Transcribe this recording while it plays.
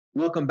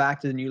Welcome back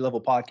to the New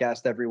Level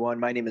Podcast, everyone.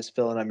 My name is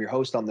Phil, and I'm your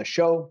host on the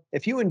show.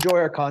 If you enjoy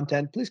our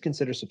content, please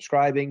consider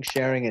subscribing,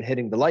 sharing, and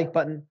hitting the like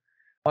button.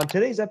 On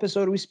today's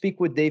episode, we speak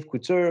with Dave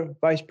Couture,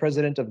 Vice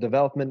President of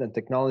Development and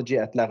Technology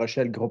at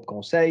Larochelle Groupe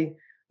Conseil.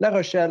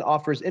 Larochelle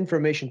offers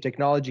information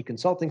technology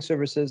consulting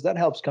services that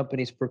helps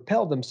companies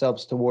propel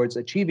themselves towards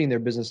achieving their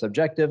business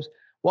objectives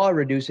while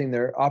reducing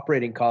their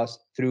operating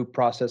costs through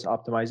process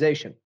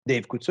optimization.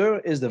 Dave Couture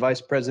is the Vice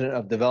President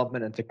of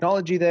Development and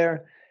Technology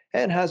there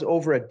and has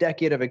over a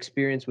decade of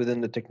experience within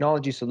the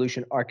technology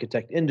solution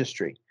architect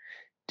industry.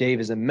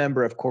 Dave is a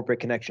member of Corporate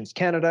Connections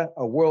Canada,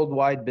 a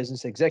worldwide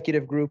business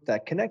executive group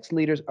that connects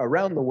leaders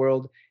around the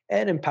world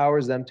and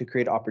empowers them to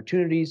create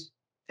opportunities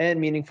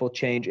and meaningful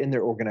change in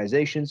their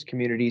organizations,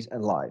 communities,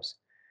 and lives.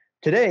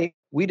 Today,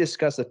 we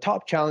discuss the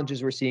top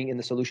challenges we're seeing in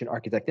the solution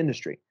architect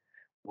industry,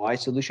 why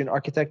solution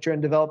architecture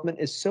and development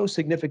is so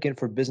significant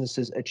for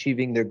businesses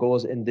achieving their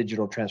goals in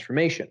digital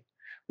transformation.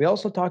 We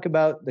also talk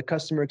about the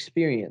customer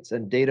experience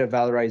and data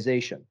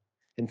valorization.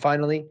 And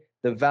finally,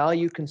 the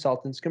value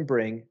consultants can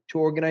bring to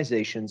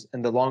organizations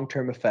and the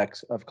long-term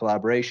effects of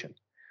collaboration.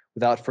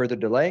 Without further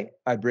delay,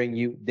 I bring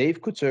you Dave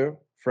Couture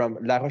from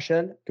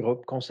Larochelle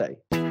Groupe Conseil.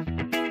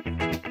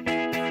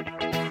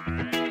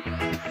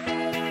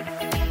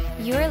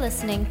 You are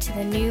listening to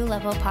the New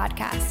Level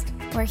Podcast,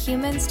 where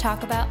humans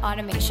talk about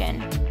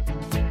automation.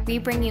 We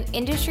bring you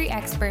industry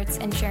experts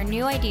and share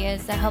new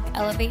ideas that help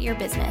elevate your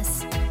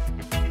business.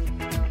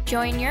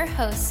 Join your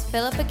hosts,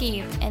 Philip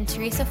Agib and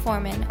Teresa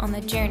Foreman, on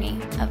the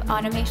journey of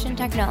automation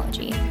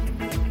technology.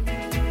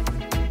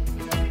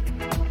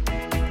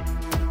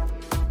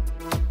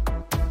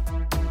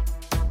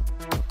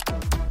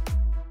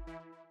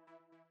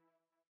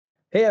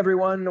 Hey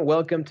everyone,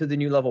 welcome to the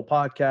New Level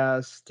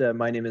Podcast.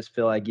 My name is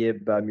Phil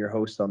Agib. I'm your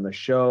host on the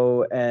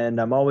show, and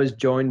I'm always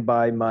joined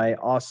by my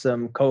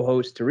awesome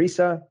co-host,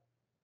 Teresa.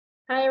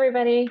 Hi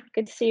everybody,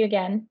 good to see you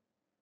again.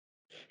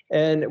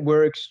 And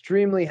we're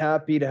extremely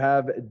happy to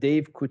have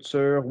Dave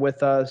Couture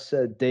with us.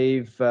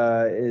 Dave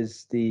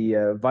is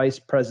the Vice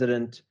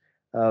President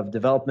of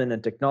Development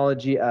and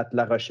Technology at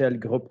Larochelle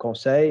Groupe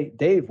Conseil.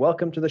 Dave,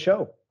 welcome to the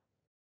show.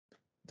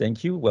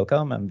 Thank you.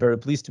 Welcome. I'm very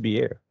pleased to be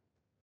here.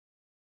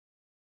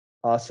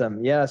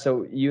 Awesome. Yeah,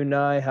 so you and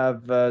I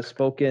have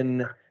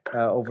spoken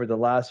over the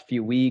last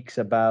few weeks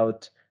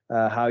about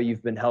how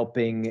you've been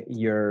helping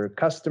your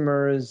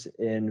customers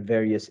in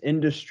various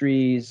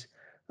industries,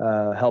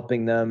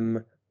 helping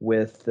them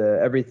with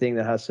everything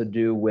that has to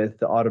do with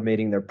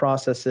automating their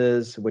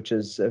processes, which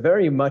is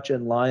very much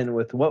in line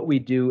with what we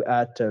do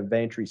at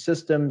Vantry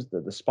Systems,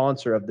 the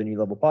sponsor of the New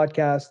Level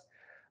Podcast.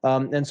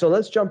 And so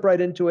let's jump right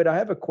into it. I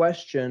have a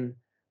question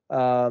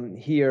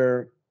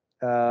here.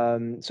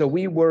 So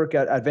we work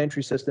at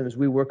Vantry Systems,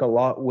 we work a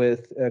lot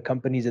with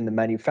companies in the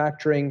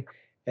manufacturing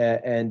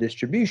and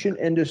distribution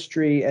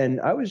industry.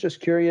 And I was just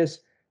curious,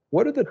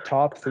 what are the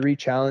top 3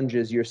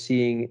 challenges you're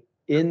seeing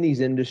in these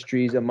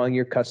industries among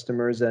your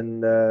customers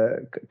and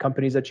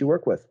companies that you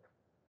work with?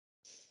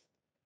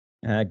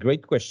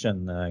 Great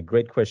question.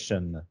 Great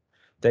question.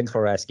 Thanks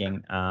for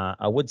asking.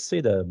 I would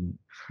say the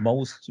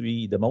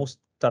most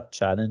top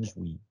challenge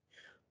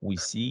we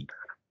see.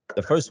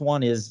 The first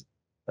one is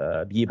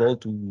be able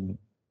to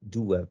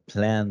do a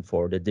plan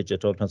for the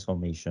digital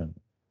transformation.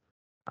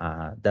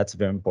 That's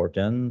very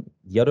important.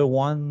 The other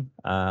one,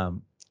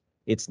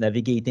 it's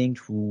navigating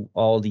through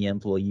all the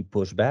employee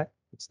pushback.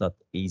 It's not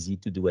easy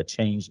to do a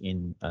change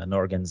in an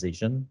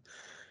organization.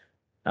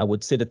 I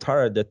would say the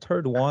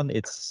third one,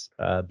 it's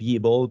be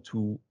able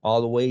to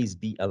always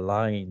be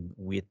aligned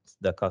with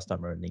the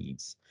customer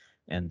needs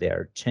and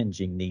their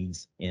changing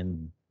needs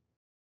in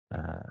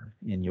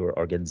your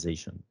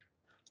organization.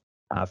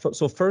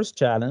 So first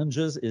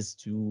challenges is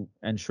to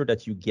ensure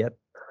that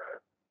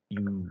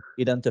you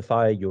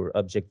identify your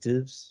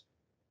objectives,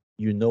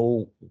 you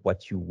know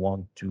what you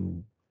want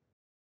to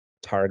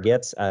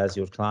target as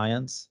your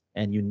clients,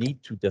 and you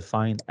need to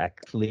define a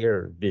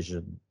clear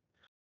vision,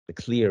 a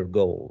clear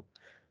goal.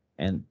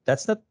 And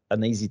that's not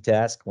an easy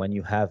task when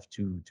you have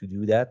to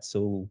do that.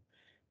 So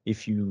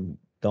if you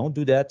don't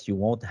do that, you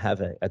won't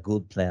have a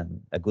good plan,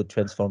 a good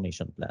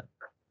transformation plan.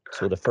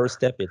 So the first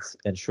step is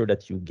ensure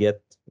that you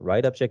get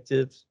right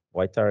objectives,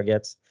 right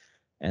targets,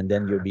 and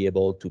then you'll be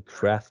able to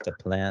craft a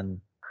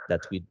plan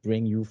that will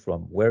bring you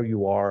from where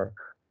you are,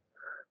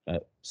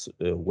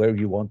 where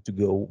you want to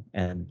go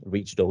and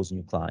reach those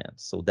new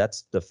clients. So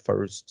that's the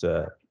first,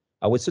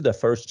 I would say the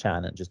first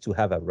challenge is to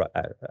have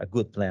a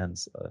good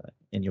plans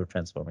in your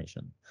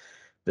transformation.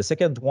 The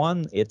second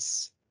one,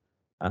 it's,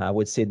 I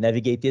would say,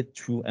 navigate it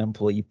through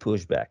employee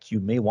pushback. You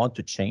may want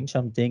to change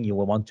something. You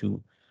will want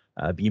to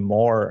be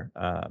more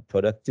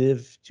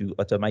productive, to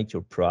automate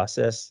your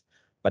process,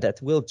 but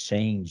that will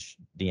change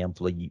the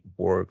employee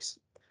works,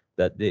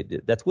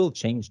 that will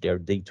change their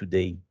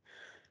day-to-day.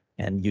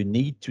 And you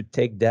need to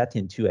take that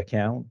into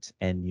account,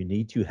 and you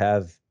need to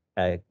have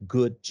a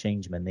good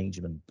change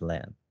management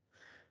plan.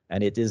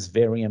 And it is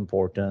very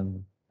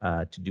important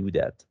to do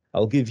that.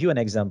 I'll give you an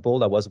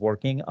example. I was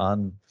working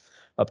on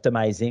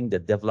optimizing the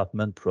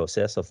development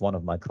process of one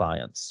of my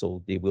clients,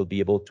 so they will be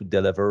able to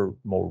deliver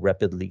more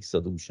rapidly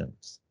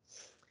solutions.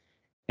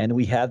 And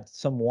we had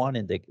someone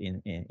in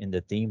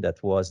the team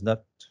that was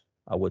not,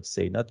 I would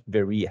say, not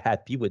very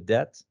happy with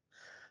that.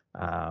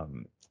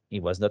 He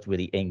was not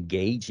really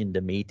engaged in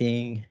the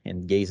meeting,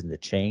 engaged in the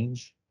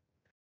change.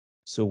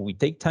 So we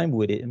take time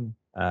with him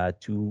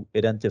to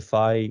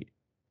identify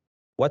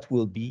what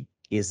will be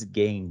his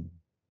gain.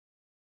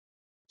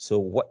 So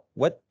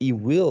what he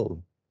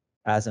will,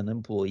 as an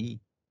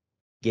employee,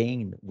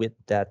 gain with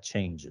that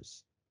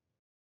changes.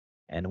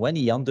 And when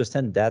he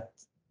understands that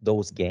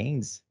those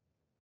gains,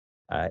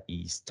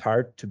 he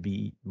start to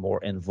be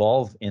more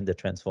involved in the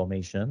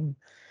transformation,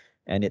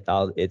 and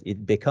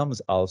it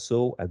becomes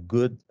also a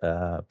good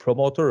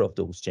promoter of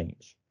those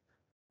change.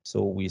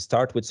 So we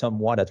start with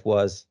someone that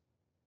was,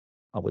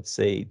 I would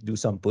say, do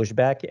some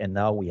pushback, and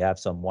now we have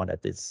someone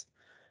that is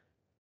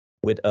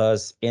with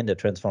us in the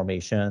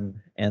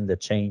transformation and the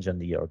change in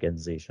the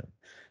organization.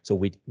 So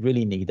we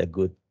really need a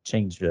good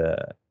change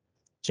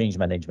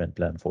management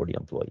plan for the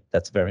employee.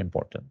 That's very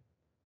important.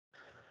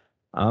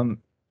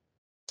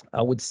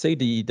 I would say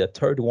the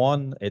third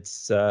one,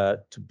 it's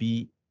to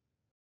be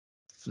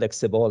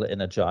flexible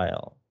and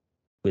agile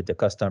with the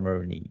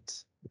customer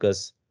needs,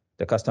 because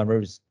the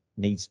customers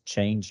needs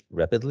change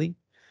rapidly.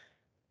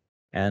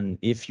 And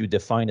if you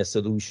define a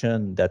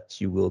solution that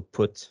you will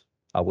put,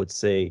 I would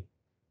say,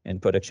 in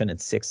production in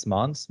 6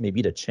 months,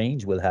 maybe the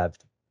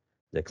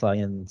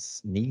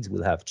client's needs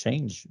will have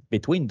changed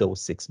between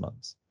those 6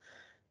 months.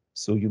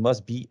 So you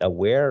must be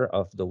aware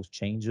of those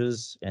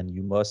changes, and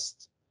you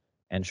must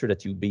ensure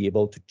that you'll be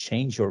able to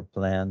change your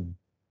plan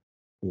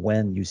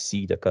when you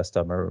see the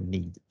customer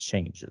need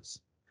changes.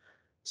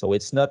 So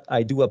it's not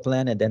I do a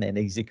plan and then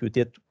execute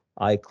it,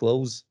 I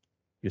close.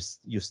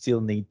 You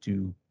still need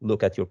to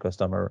look at your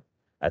customer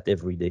at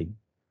every day,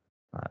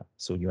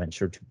 so you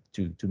ensure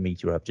to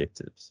meet your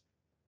objectives.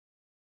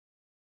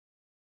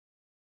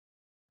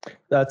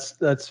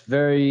 That's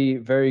very,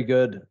 very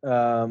good.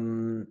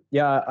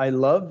 Yeah, I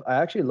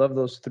actually love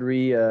those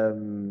three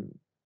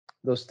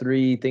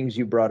things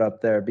you brought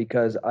up there,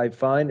 because I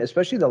find,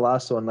 especially the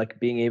last one, like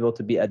being able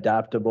to be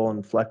adaptable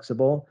and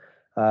flexible,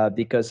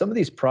 because some of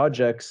these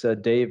projects,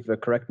 Dave,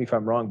 correct me if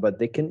I'm wrong, but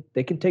they can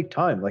take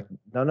time. Like,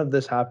 none of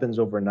this happens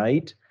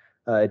overnight.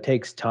 It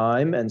takes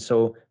time, and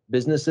so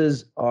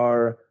businesses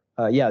are,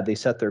 yeah, they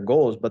set their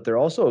goals, but they're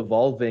also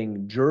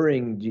evolving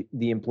during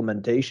the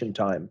implementation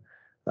time.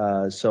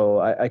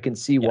 So I can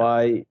see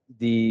why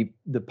the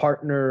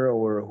partner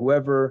or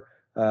whoever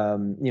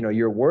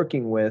you're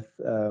working with,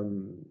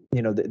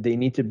 they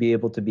need to be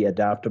able to be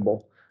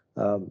adaptable.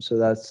 So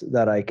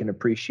that I can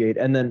appreciate.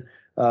 And then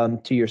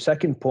to your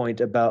second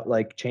point about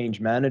like change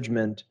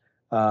management,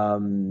 at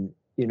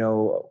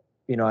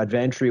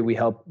Vantry, we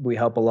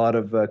help a lot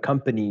of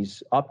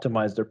companies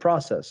optimize their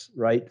process,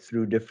 right,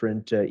 through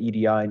different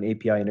EDI and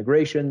API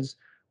integrations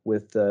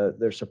with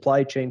their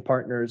supply chain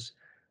partners.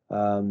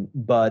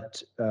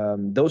 But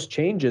those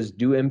changes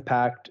do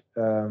impact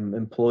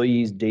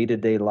employees'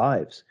 day-to-day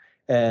lives.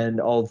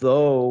 And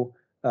although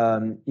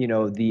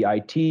the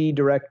IT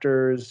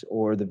directors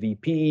or the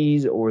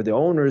VPs or the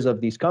owners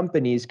of these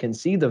companies can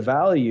see the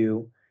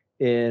value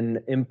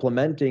in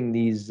implementing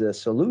these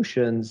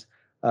solutions,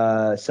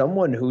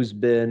 someone who's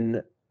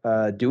been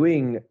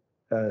doing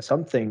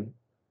something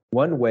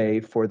one way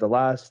for the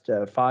last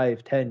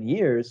 5-10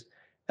 years,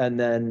 and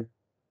then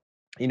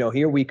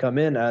here we come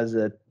in as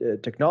a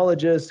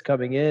technologist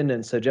coming in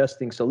and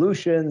suggesting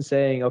solutions,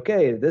 saying,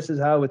 okay, this is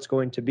how it's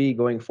going to be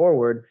going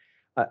forward.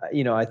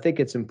 I think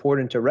it's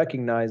important to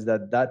recognize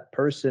that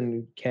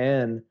person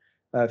can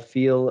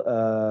feel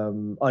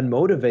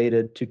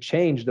unmotivated to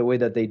change the way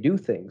that they do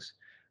things.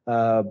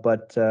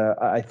 But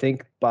I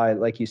think by,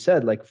 like you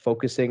said, like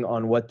focusing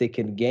on what they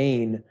can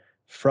gain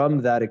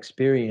from that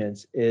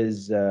experience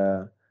is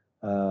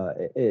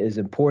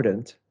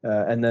important.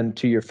 And then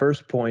to your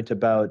first point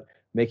about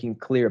making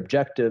clear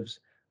objectives,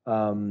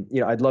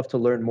 I'd love to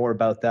learn more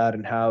about that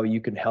and how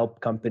you can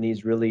help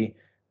companies really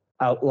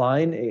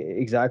outline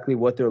exactly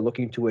what they're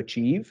looking to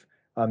achieve.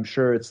 I'm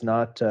sure it's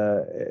not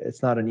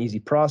an easy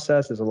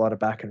process. There's a lot of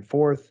back and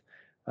forth,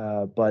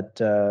 but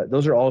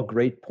those are all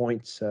great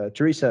points.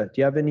 Teresa,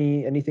 do you have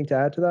anything to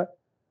add to that?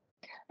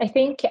 I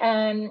think,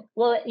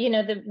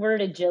 the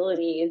word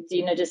agility is,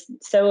 just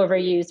so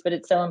overused, but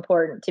it's so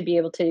important to be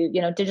able to,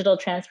 digital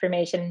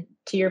transformation,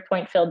 to your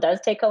point, Phil,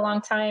 does take a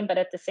long time, but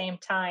at the same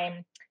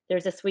time,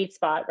 there's a sweet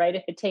spot, right?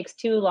 If it takes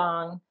too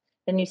long,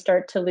 then you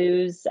start to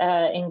lose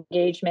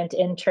engagement,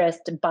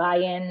 interest,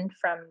 buy-in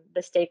from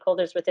the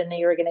stakeholders within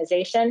the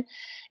organization.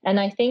 And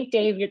I think,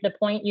 Dave, the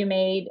point you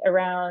made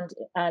around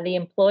the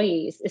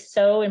employees is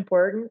so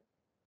important,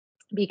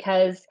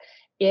 because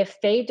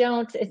if they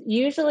don't,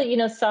 usually,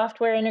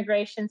 software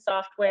integration,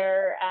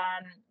 software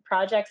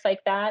projects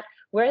like that,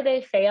 where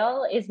they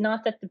fail is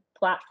not that the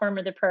platform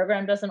or the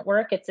program doesn't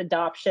work, it's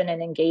adoption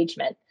and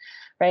engagement,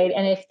 right?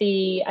 And if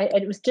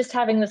I was just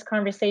having this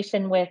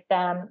conversation with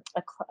a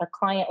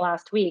client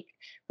last week,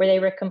 where they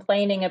were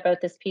complaining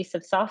about this piece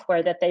of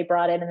software that they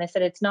brought in, and they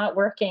said, it's not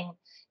working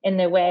in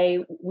the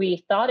way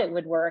we thought it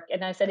would work.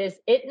 And I said, is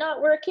it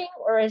not working,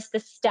 or is the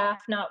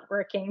staff not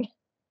working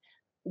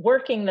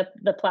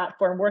the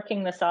platform,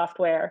 working the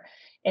software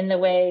in the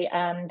way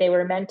they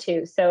were meant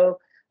to? So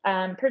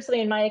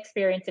personally, in my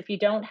experience, if you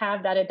don't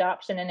have that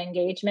adoption and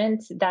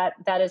engagement,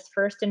 that is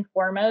first and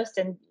foremost.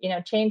 And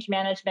change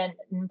management,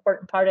 an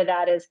important part of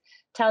that is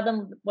tell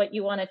them what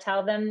you want to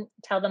tell them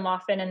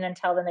often, and then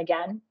tell them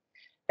again.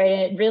 Right?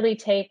 And it really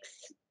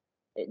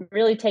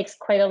takes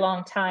quite a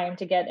long time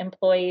to get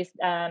employees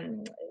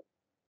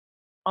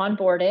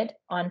onboarded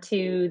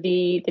onto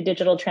the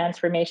digital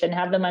transformation,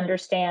 have them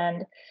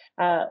understand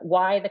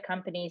why the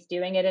company's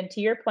doing it. And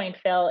to your point,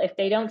 Phil, if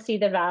they don't see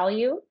the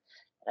value,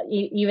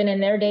 even in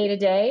their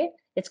day-to-day,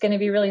 it's going to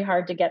be really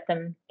hard to get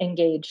them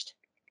engaged.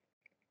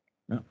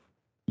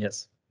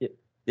 Yes.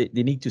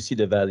 They need to see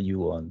the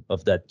value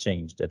of that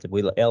change, that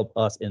will help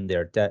us in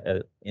their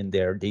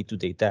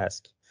day-to-day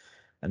task,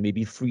 and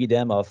maybe free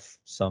them of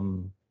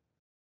some,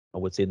 I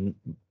would say,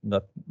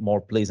 not more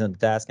pleasant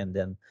task, and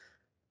then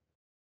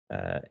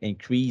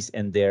increase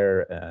in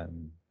their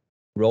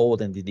role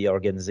in the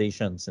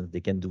organization, since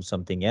they can do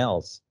something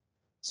else,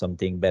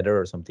 something better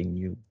or something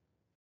new.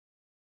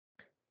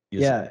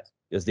 Yeah.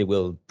 Because they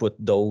will put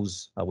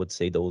those, I would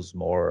say, those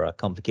more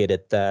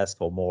complicated tasks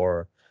or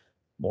more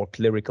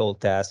clerical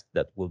tasks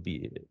that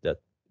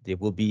they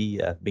will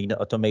be being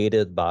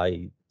automated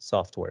by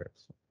software.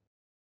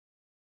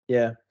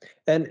 Yeah,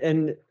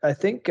 and I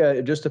think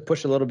just to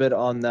push a little bit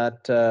on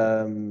that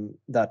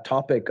that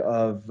topic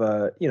of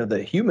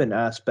the human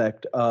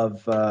aspect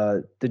of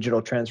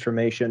digital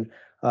transformation.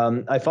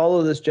 I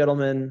follow this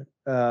gentleman,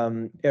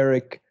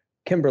 Eric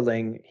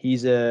Kimberling.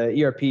 He's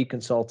a ERP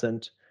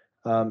consultant,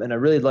 and I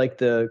really like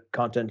the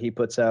content he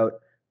puts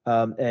out.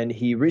 And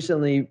he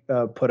recently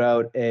put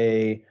out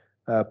a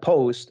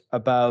post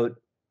about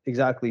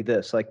exactly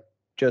this, like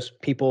just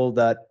people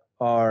that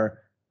are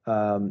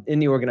in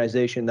the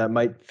organization that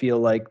might feel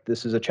like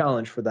this is a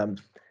challenge for them.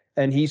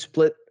 And he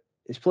split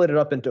it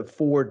up into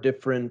 4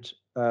 different,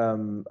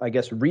 I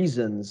guess,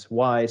 reasons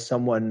why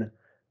someone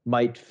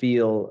might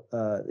feel,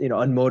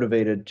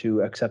 unmotivated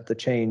to accept the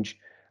change.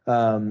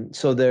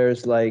 So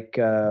there's like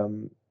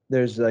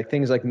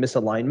things like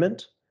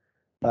misalignment.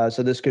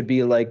 So this could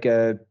be like,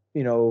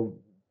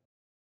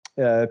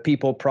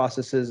 people,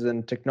 processes,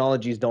 and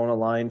technologies don't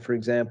align, for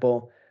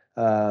example.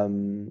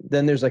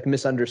 Then there's like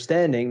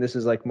misunderstanding. This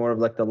is like more of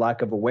like the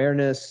lack of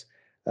awareness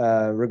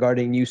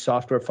regarding new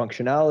software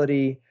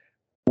functionality,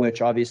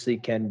 which obviously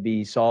can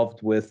be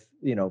solved with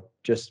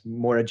just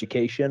more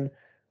education.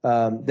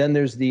 Then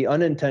there's the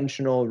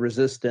unintentional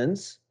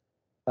resistance,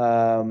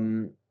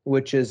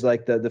 which is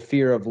like the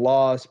fear of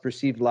loss,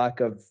 perceived lack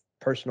of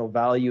personal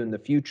value in the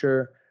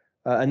future.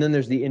 And then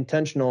there's the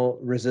intentional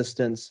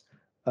resistance,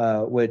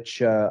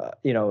 which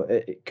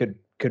it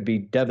could be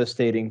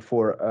devastating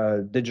for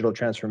a digital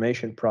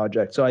transformation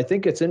project. So I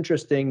think it's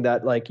interesting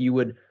that like you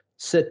would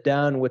sit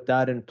down with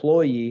that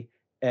employee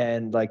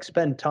and like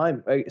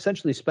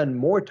essentially spend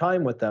more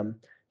time with them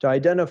to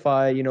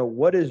identify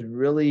what is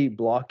really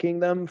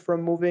blocking them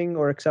from moving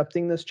or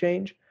accepting this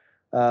change.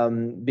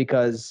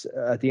 Because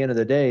at the end of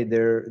the day,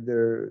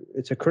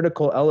 it's a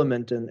critical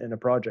element in a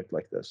project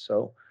like this.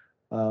 So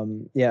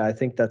yeah, I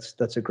think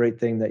that's a great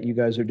thing that you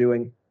guys are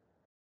doing.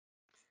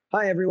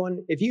 Hi,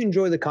 everyone. If you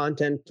enjoy the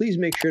content, please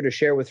make sure to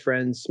share with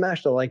friends,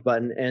 smash the like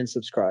button, and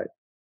subscribe.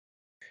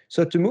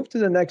 So to move to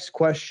the next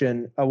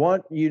question, I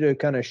want you to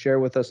kind of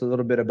share with us a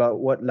little bit about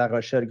what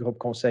Larochelle Groupe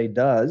Conseil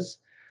does,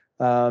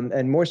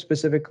 and more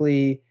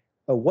specifically,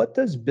 what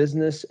does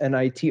business and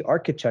IT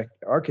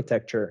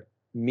architecture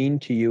mean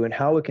to you, and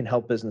how it can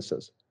help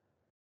businesses?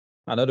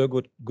 Another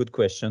good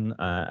question.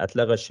 At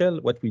La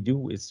Rochelle, what we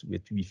do is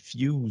we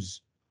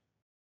fuse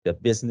the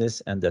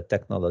business and the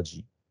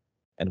technology,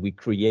 and we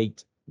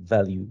create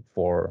value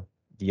for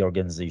the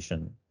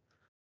organization.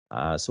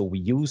 So we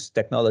use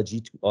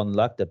technology to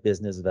unlock the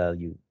business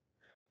value,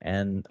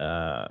 and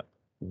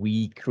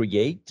we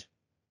create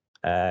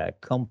a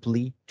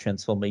complete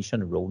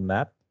transformation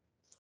roadmap.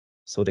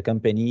 So the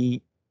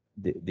company,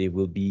 they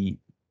will be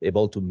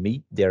able to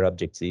meet their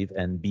objective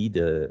and be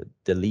the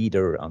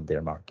leader on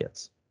their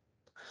markets.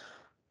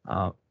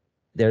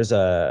 There's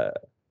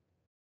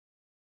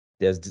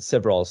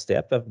several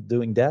steps of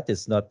doing that.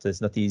 It's not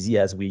easy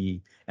as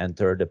we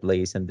enter the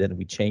place and then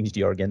we change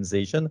the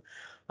organization.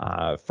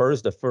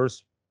 First, the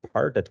first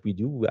part that we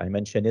do, I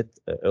mentioned it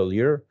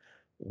earlier,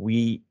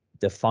 we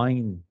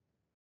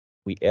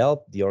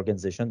help the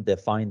organization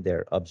define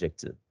their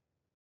objective.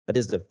 That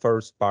is the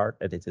first part,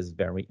 and it is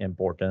very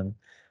important,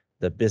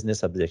 the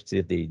business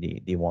objective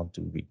they want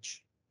to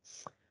reach.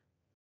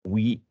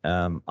 We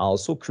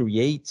also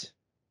create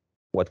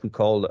what we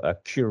call a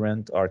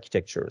current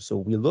architecture. So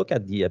we look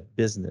at the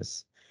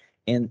business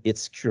in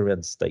its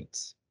current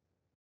states.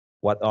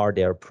 What are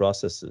their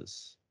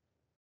processes?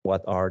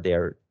 What are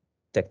their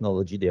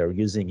technology they are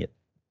using it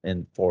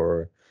and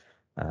for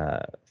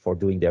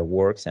doing their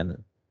works,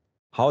 and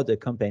how the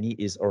company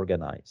is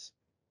organized.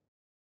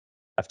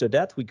 After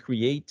that, we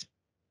create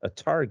a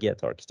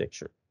target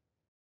architecture.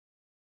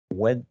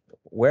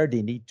 where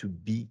they need to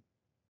be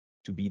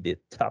the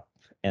top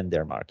in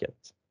their market,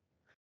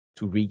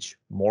 to reach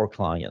more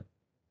client,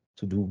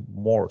 to do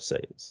more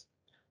sales.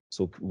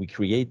 So we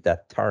create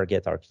that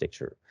target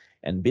architecture.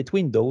 And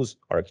between those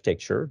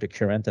architecture, the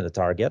current and the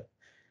target,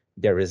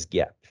 there is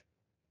gap.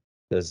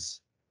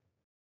 Because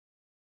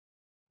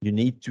you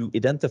need to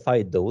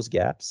identify those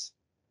gaps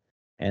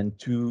and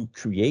to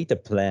create a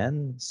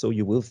plan so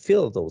you will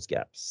fill those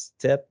gaps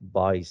step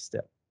by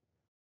step,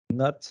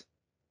 not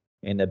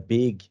in a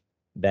big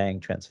bang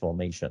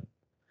transformation.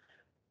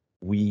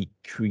 We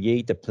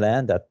create a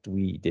plan that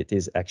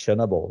is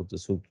actionable.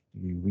 So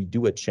we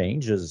do a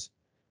changes,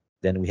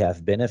 then we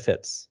have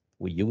benefits.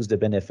 We use the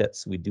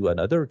benefits. We do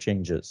another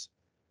changes,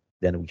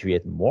 then we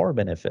create more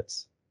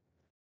benefits.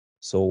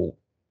 So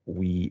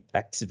we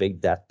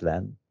activate that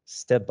plan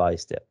step by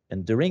step.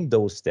 And during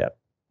those steps,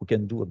 we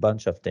can do a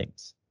bunch of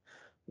things.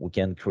 We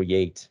can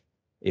create,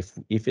 if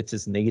it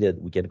is needed,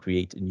 we can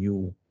create a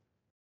new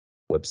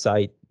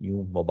website,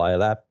 new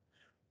mobile app.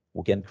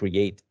 We can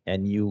create a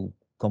new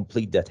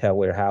complete data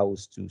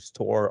warehouse to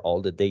store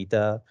all the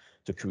data,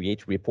 to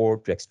create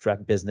report, to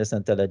extract business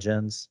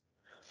intelligence.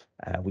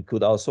 We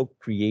could also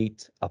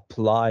create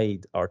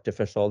applied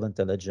artificial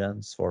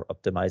intelligence for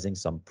optimizing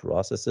some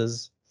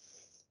processes.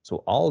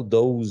 So all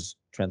those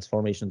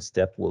transformation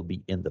steps will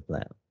be in the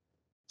plan.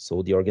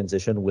 So the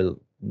organization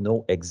will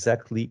know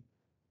exactly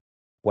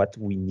what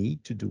we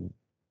need to do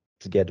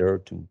together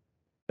to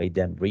make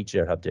them reach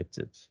their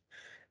objectives.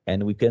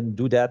 And we can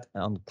do that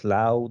on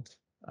cloud.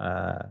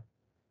 And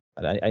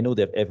I know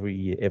that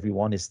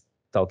everyone is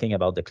talking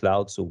about the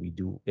cloud, so we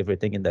do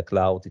everything in the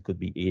cloud. It could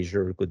be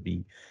Azure, it could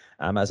be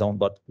Amazon,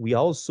 but we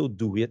also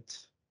do it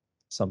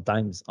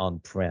sometimes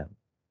on-prem.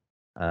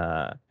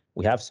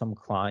 We have some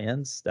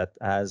clients that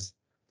has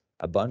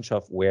a bunch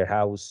of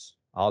warehouse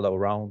all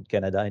around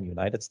Canada and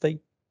United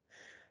States,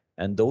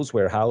 and those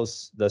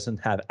warehouse doesn't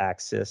have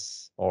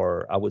access,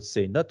 or I would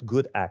say not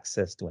good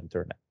access to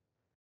internet.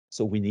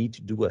 So we need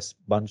to do a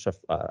bunch of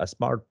a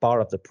smart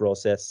part of the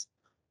process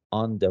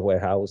on the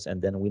warehouse,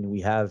 and then when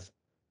we have,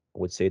 I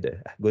would say,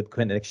 the good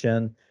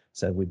connection,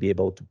 so we'll be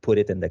able to put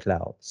it in the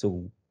cloud.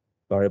 So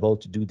we're able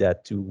to do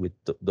that too with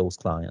those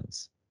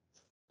clients.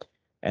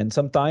 And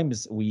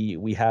sometimes we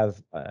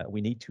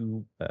need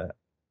to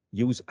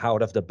use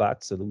out of the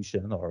box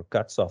solution or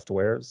cut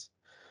softwares.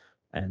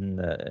 And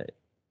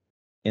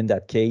in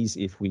that case,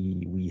 if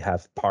we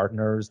have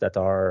partners that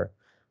are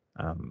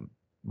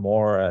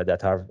more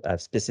that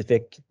have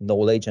specific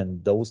knowledge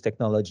and those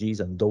technologies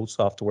and those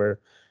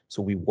software,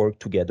 so we work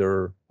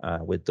together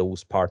with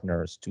those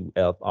partners to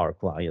help our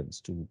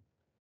clients to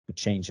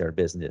change their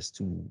business,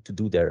 to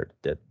do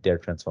their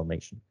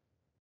transformation.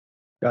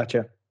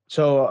 Gotcha.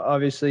 So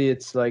obviously,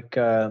 it's like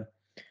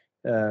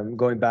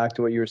going back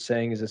to what you were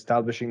saying, is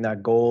establishing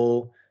that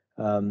goal,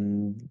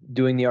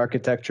 doing the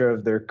architecture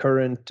of their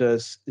current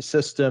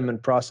system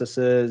and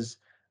processes,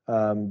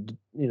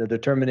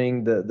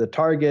 determining the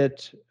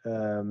target,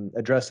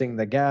 addressing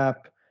the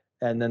gap,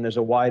 and then there's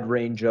a wide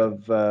range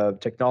of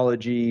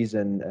technologies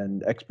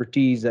and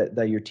expertise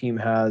that your team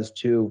has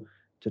to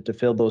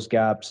fill those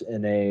gaps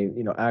in a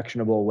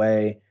actionable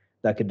way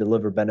that could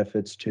deliver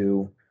benefits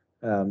to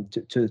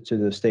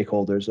the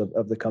stakeholders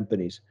of the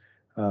companies.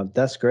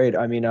 That's great.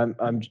 I mean,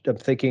 I'm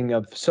thinking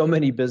of so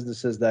many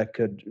businesses that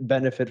could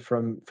benefit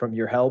from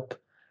your help.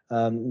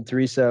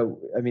 Teresa,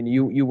 I mean,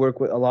 you work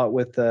a lot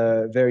with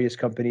various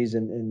companies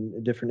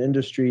in different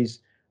industries.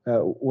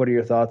 What are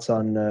your thoughts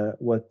on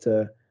what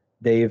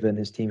Dave and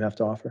his team have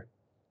to offer?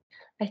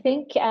 I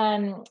think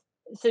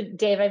so.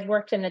 Dave, I've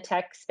worked in the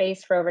tech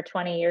space for over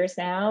 20 years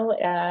now.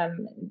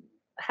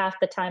 Half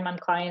the time on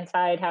client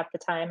side, half the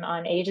time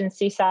on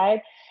agency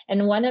side.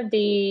 And one of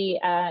the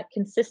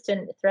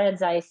consistent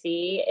threads I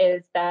see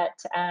is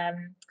that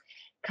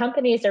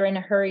companies are in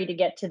a hurry to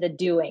get to the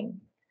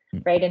doing,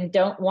 right? And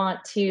don't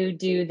want to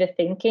do the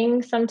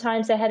thinking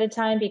sometimes ahead of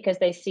time because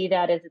they see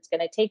that as it's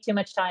going to take too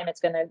much time,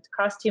 it's going to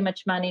cost too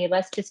much money.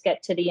 Let's just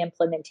get to the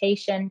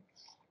implementation,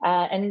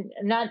 and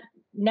that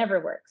never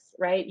works,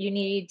 right? You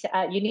need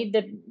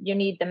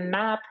the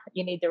map,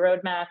 you need the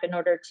roadmap in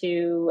order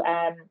to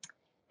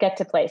get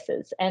to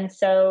places. And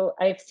so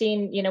I've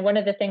seen, one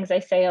of the things I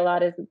say a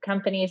lot is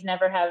companies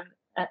never have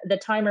the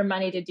time or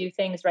money to do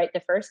things right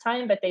the first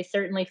time, but they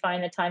certainly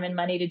find the time and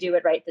money to do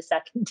it right the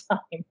second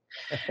time.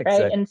 Exactly.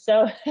 Right.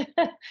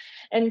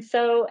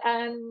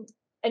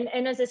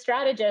 And as a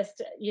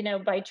strategist,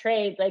 by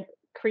trade, like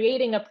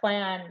creating a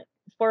plan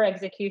for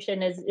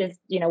execution is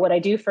what I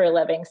do for a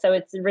living. So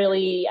it's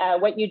really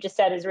what you just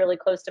said is really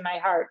close to my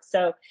heart.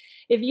 So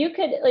if you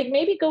could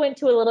maybe go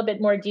into a little bit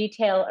more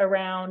detail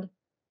around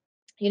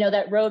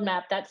that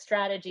roadmap, that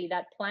strategy,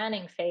 that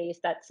planning phase,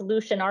 that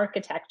solution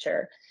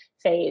architecture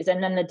phase,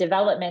 and then the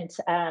development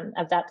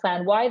of that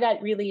plan, why that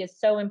really is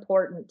so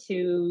important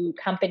to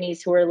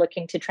companies who are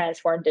looking to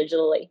transform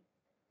digitally.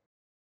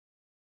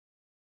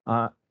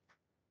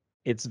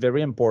 It's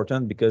very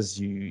important because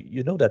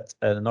you know that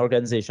an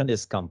organization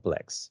is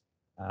complex.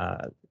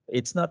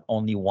 It's not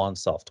only one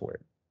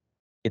software.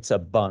 It's a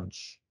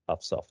bunch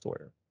of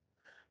software.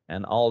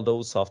 and all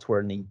those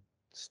software needs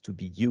to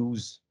be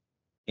used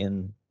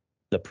in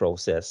the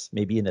process,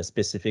 maybe in a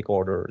specific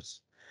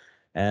orders.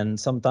 And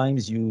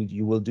sometimes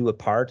you will do a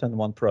part on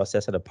one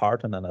process and a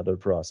part on another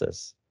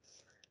process.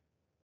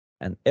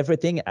 And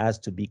everything has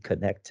to be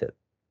connected.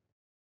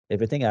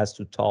 Everything has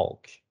to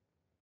talk.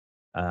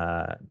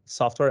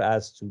 Software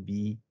has to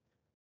be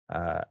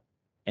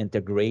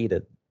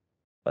integrated.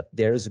 But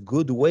there's a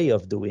good way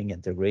of doing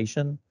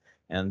integration,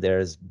 and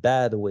there's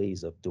bad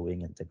ways of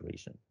doing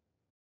integration.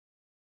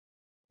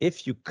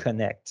 If you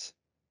connect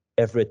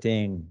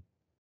everything,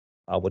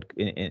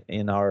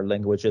 in our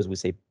languages we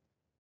say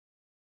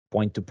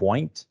point to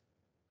point,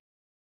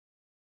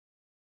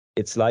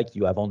 it's like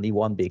you have only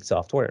one big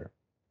software.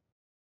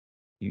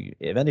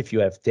 Even if you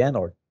have 10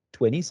 or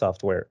 20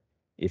 software,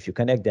 if you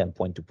connect them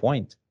point to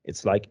point,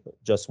 it's like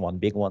just one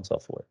big one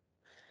software.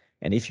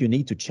 And if you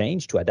need to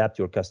change to adapt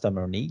your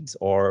customer needs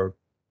or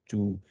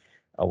to,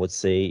 I would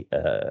say,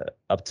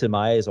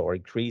 optimize or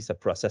increase a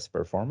process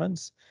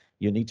performance,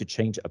 you need to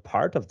change a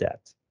part of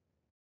that.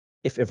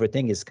 If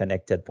everything is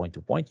connected point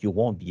to point, you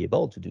won't be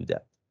able to do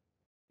that.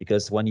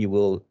 Because when you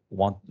will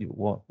want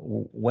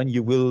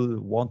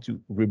to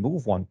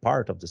remove one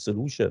part of the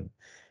solution,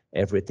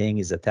 everything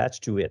is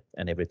attached to it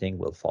and everything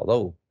will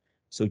follow.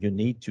 So you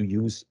need to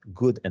use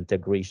good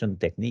integration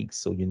techniques.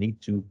 So you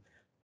need to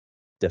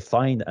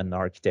define an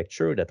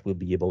architecture that will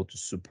be able to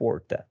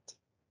support that.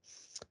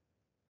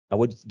 I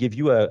would give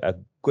you a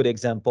good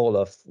example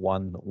of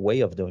one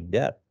way of doing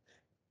that.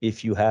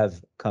 If you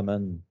have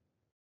common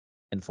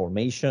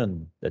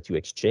information that you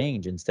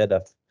exchange, instead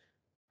of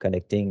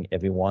connecting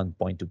everyone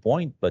point to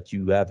point, but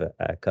you have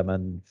a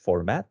common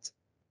format,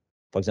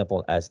 for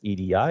example, as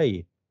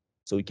EDI,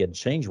 so you can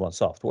change one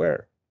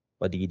software,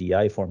 but the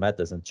EDI format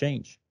doesn't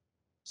change.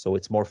 So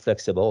it's more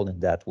flexible in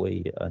that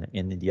way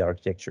in the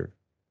architecture.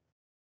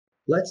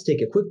 Let's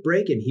take a quick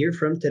break and hear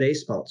from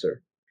today's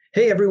sponsor.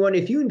 Hey everyone,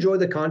 if you enjoy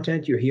the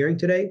content you're hearing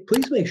today,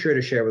 please make sure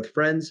to share with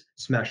friends,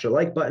 smash the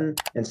like button,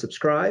 and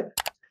subscribe.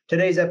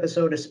 Today's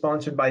episode is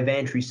sponsored by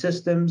Vantry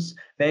Systems.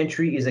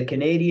 Vantry is a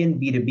Canadian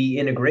B2B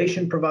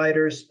integration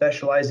provider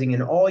specializing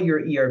in all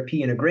your ERP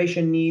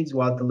integration needs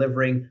while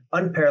delivering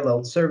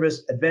unparalleled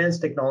service,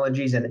 advanced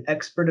technologies, and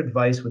expert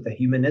advice with a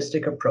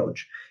humanistic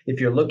approach. If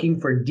you're looking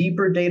for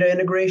deeper data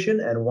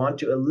integration and want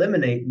to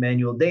eliminate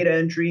manual data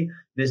entry,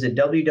 visit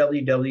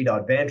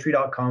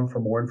www.vantry.com for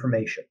more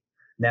information.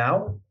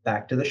 Now,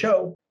 back to the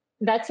show.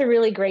 That's a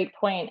really great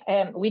point.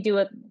 We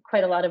do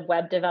quite a lot of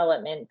web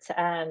development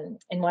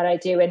in what I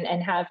do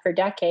and have for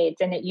decades.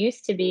 And it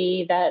used to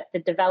be that the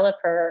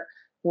developer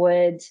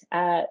would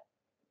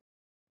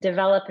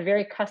develop a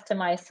very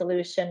customized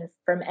solution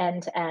from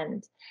end to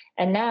end.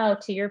 And now,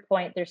 to your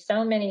point, there's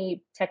so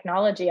many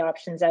technology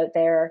options out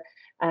there.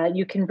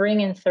 You can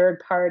bring in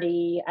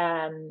third-party,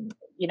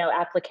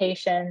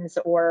 applications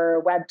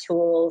or web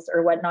tools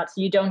or whatnot,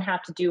 so you don't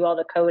have to do all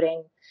the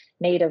coding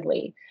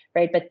natively.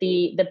 Right. But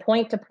the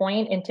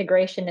point-to-point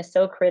integration is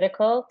so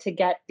critical to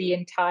get the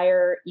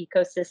entire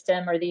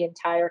ecosystem or the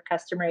entire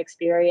customer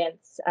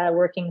experience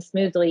working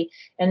smoothly.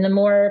 And the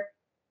more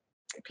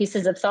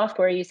pieces of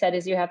software you said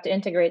is you have to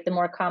integrate, the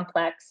more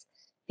complex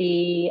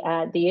the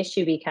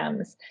issue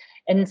becomes.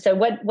 And so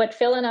what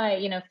Phil and I,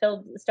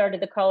 Phil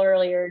started the call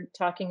earlier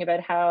talking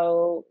about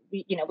how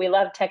we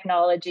love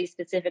technology.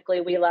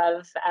 Specifically, we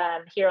love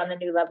here on the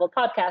New Level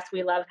podcast,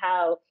 we love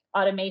how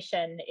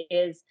automation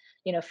is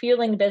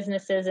fueling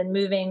businesses and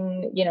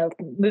moving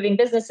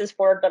businesses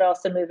forward, but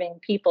also moving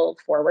people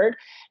forward.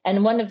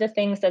 And one of the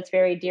things that's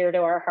very dear to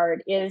our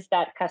heart is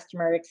that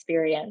customer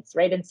experience,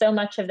 right? And so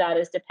much of that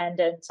is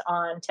dependent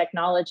on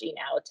technology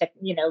now.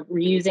 We're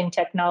using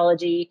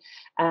technology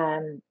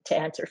to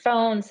answer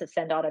phones, to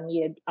send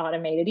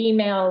automated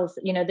emails.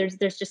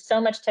 There's just so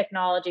much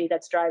technology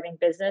that's driving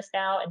business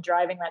now and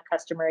driving that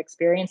customer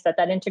experience that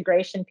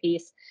integration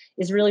piece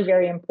is really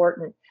very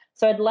important.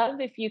 So I'd love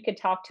if you could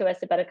talk to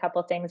us about a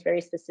couple of things very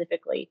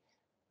specifically.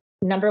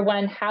 Number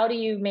one, how do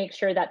you make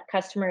sure that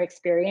customer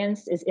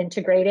experience is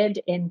integrated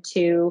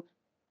into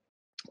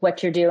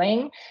what you're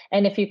doing?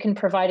 And if you can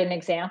provide an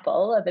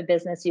example of a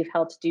business you've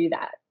helped do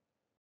that.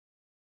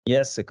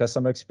 Yes, the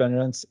customer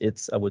experience,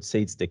 I would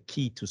say it's the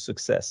key to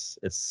success.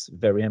 It's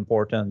very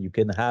important. You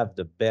can have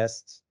the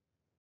best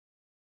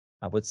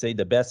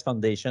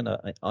foundation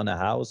on a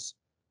house.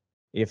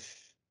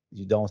 If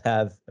you don't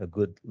have a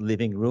good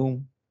living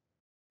room,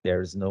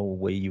 there's no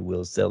way you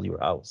will sell your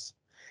house.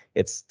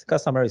 The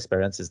customer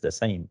experience is the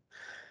same.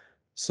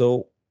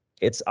 So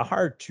it's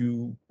hard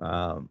to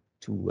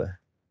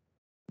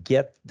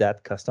get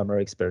that customer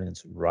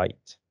experience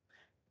right.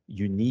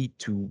 You need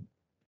to,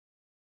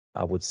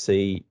 I would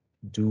say,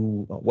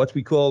 do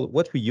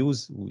we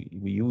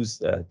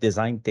use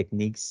design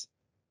techniques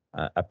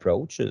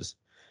approaches,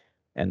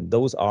 and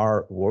those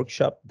are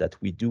workshops that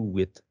we do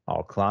with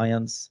our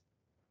clients,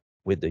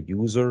 with the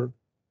user.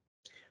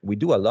 We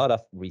do a lot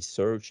of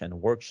research and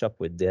workshop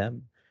with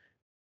them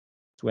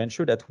to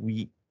ensure that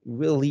we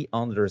really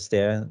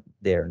understand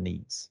their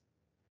needs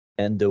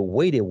and the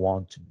way they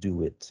want to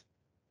do it.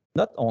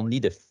 Not only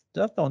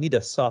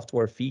the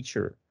software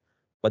feature,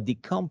 but the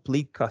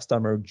complete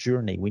customer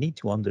journey. We need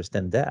to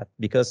understand that,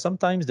 because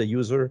sometimes the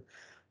user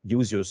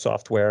use your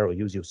software or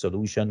use your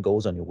solution,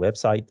 goes on your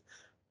website,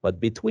 but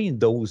between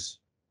those,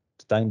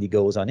 the time he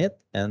goes on it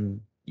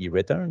and he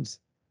returns,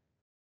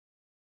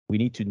 we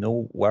need to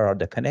know where are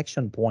the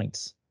connection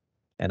points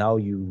and how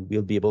you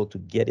will be able to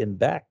get him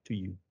back to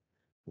you.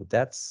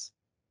 That's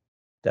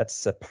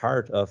a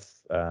part of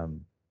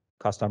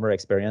customer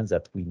experience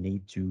that we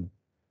need to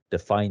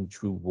define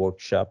through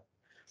workshop,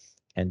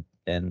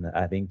 and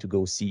having to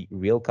go see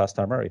real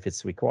customer if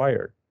it's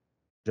required,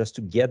 just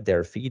to get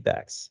their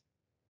feedbacks.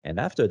 And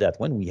after that,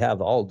 when we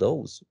have all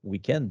those, we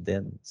can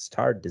then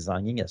start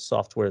designing a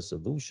software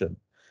solution.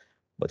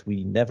 But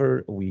we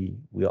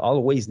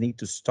always need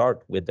to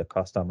start with the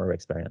customer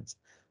experience,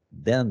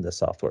 then the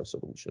software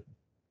solution.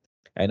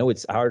 I know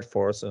it's hard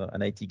for us,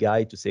 an IT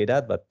guy, to say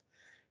that, but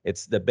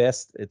it's the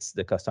best. It's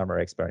the customer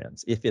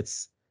experience. If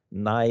it's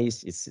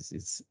nice,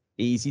 it's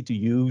easy to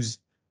use,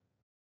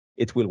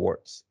 it will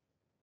work.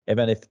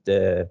 Even if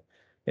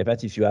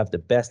you have the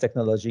best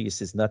technology,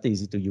 if it's not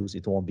easy to use,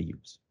 it won't be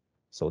used.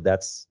 So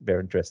that's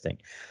very interesting.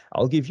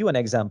 I'll give you an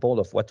example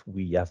of what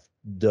we have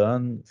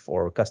done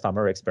for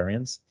customer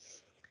experience.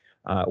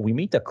 We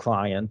meet a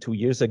client 2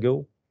 years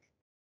ago,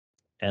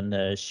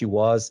 and she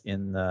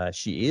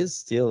is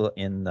still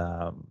in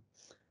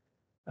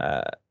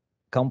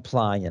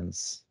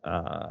compliance.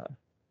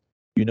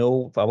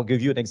 If I will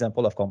give you an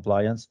example of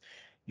compliance,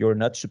 you're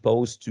not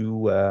supposed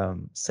to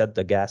set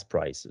the gas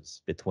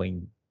prices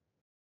between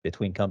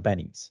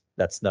companies.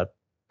 That's not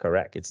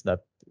correct. It's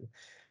not.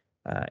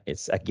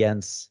 It's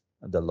against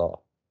the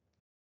law.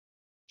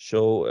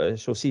 So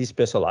she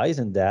specializes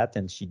in that,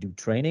 and she do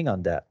training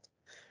on that.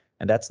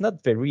 And that's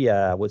not very.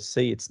 I would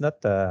say it's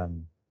not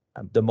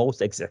the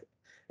most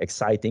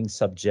exciting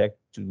subject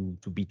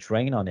to be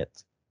trained on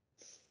it.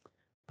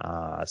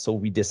 So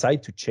we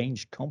decide to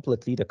change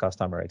completely the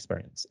customer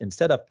experience.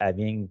 Instead of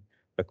having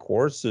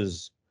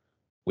courses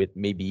with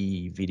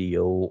maybe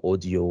video,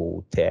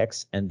 audio,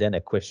 text, and then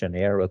a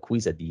questionnaire, a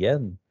quiz at the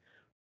end,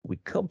 we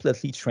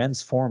completely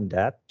transformed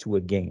that to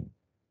a game.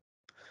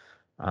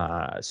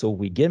 So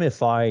we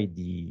gamify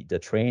the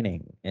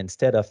training.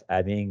 Instead of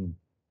having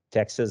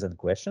texts and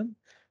questions,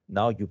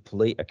 now you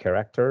play a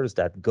characters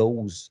that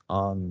goes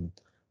on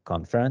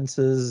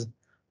conferences,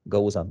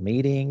 goes on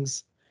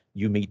meetings,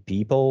 you meet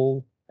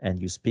people, and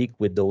you speak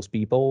with those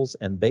peoples,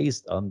 and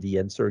based on the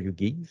answer you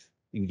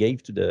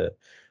gave to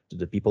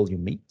the people you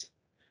meet,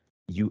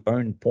 you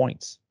earn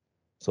points.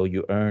 So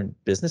you earn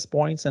business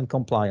points and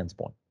compliance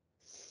points.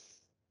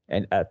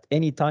 And at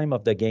any time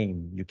of the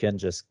game, you can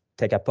just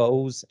take a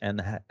pause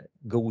and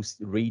go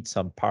read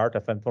some part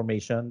of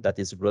information that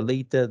is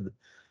related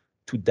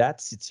to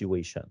that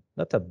situation,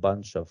 not a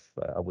bunch of,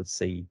 I would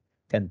say,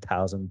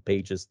 10,000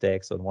 pages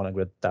text or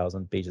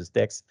 100,000 pages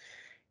text.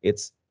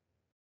 It's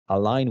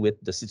aligned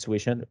with the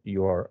situation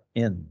you're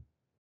in.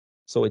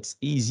 So it's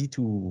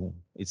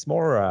it's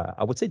more,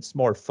 I would say it's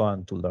more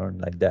fun to learn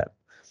like that.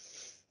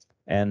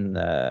 And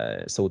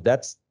so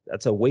that's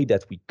a way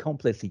that we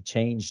completely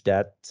change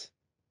that,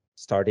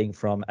 starting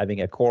from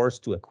having a course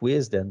to a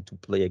quiz, then to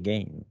play a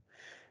game.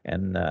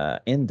 And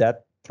in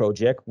that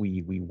project,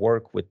 we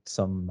work with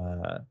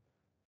someone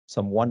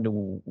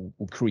who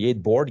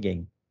create board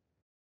game.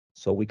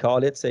 So we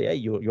call it, say, hey,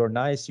 you're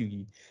nice,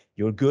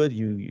 you're good,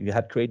 you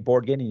had great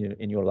board game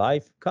in your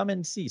life, come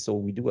and see. So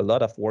we do a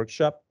lot of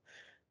workshop,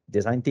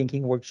 design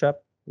thinking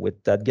workshop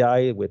with that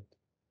guy, with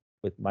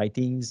my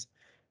teams,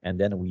 and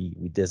then we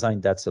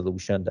design that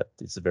solution that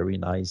is very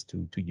nice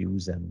to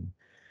use, and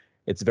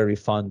it's very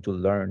fun to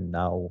learn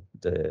now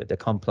the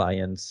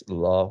compliance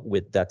law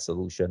with that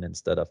solution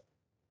instead of,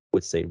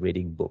 would say,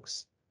 reading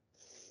books.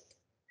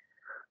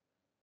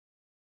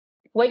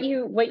 What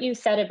you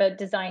said about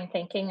design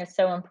thinking is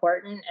so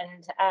important,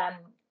 and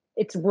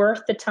it's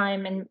worth the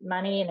time and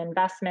money and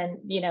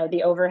investment,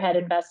 the overhead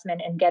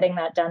investment in getting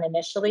that done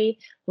initially,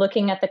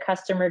 looking at the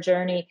customer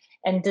journey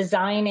and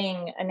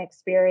designing an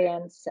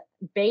experience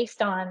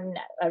based on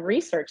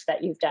research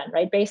that you've done,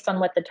 right? Based on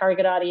what the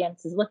target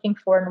audience is looking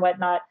for and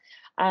whatnot.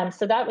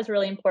 So that was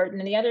really important.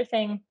 And the other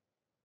thing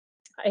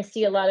I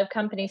see a lot of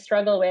companies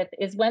struggle with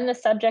is when the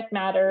subject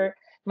matter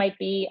might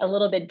be a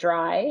little bit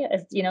dry,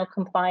 as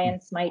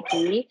compliance might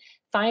be,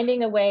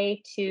 finding a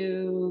way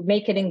to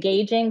make it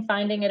engaging,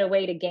 finding it a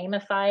way to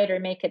gamify it or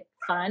make it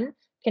fun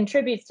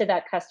contributes to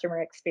that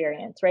customer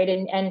experience, right?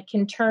 And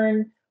can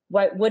turn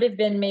what would have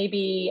been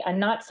maybe a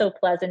not so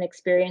pleasant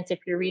experience if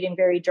you're reading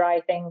very dry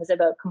things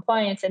about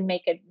compliance, and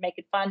make it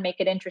fun, make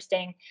it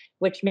interesting,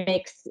 which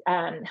makes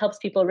helps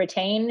people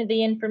retain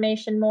the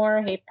information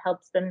more,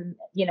 helps them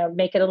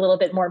make it a little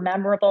bit more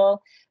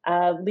memorable,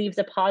 leaves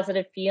a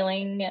positive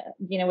feeling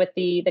with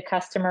the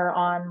customer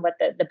on what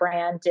the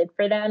brand did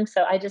for them.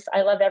 So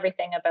I love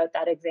everything about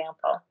that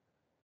example.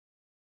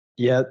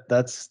 Yeah,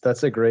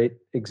 that's a great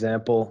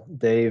example,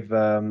 Dave.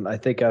 I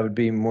think I would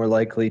be more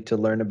likely to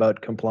learn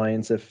about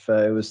compliance if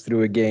it was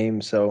through a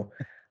game. So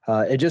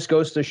it just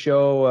goes to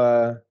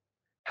show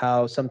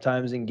how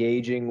sometimes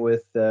engaging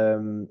with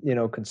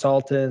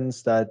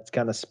consultants that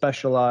kind of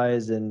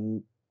specialize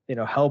in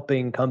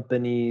helping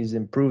companies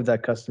improve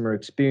that customer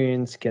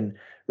experience can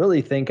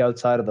really think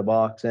outside of the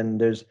box.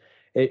 And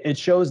it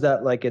shows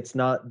that like it's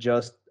not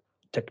just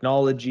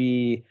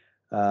technology.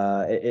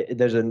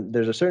 There's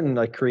a certain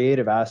like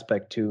creative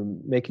aspect to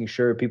making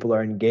sure people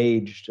are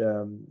engaged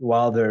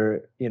while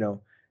they're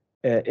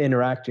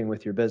interacting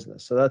with your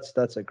business. So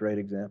that's a great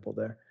example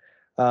there.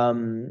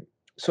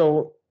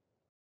 So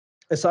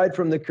aside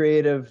from the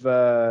creative,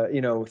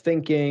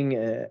 thinking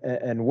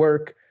and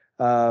work,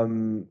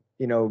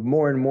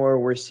 more and more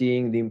we're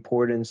seeing the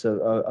importance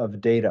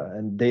of data,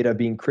 and data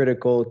being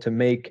critical to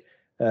make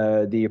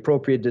the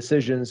appropriate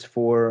decisions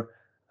for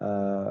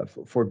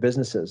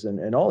businesses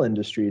and all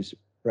industries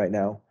right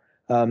now.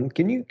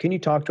 Can you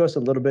talk to us a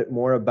little bit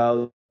more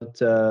about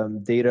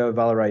data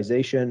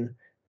valorization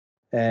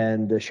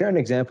and share an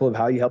example of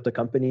how you helped a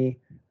company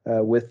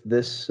with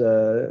this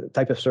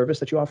type of service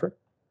that you offer?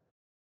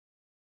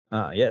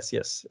 Yes,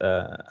 yes.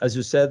 As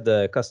you said,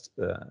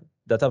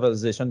 data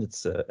valorization,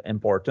 it's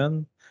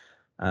important.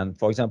 And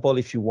for example,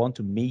 if you want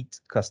to meet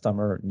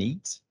customer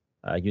needs,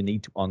 you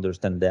need to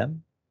understand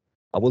them.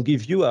 I will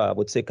give you, I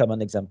would say,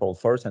 common example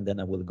first, and then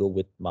I will go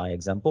with my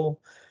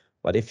example.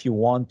 But if you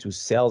want to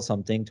sell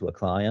something to a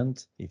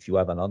client, if you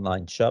have an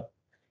online shop,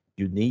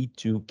 you need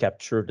to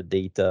capture the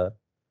data.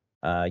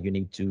 You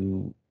need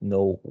to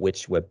know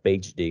which web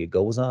page they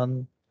goes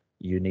on.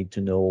 You need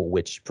to know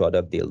which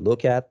product they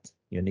look at.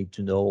 You need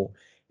to know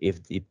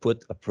if they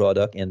put a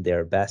product in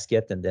their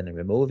basket and then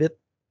remove it.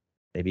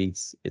 Maybe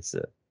it's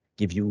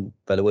give you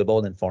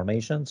valuable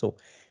information. So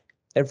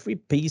every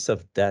piece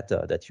of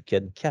data that you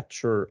can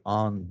capture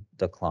on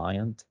the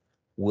client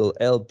will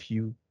help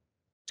you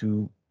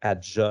to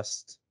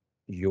adjust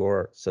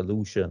your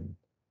solution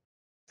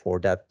for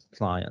that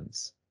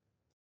clients.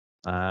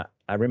 I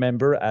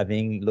remember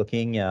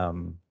looking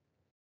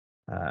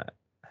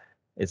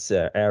it's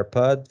an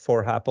AirPod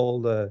for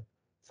Apple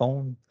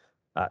phone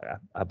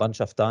a bunch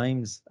of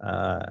times.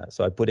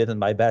 So I put it in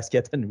my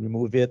basket and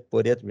remove it,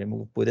 put it,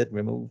 remove, put it,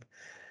 remove.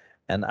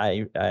 And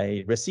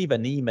I received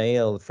an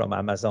email from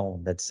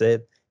Amazon that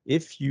said,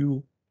 if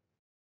you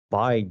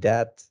buy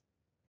that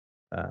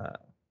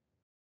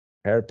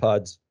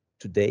AirPods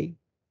today,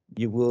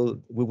 we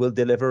will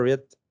deliver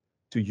it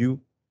to you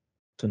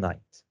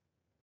tonight.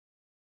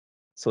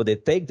 So they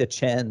take the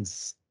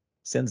chance,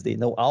 since they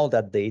know all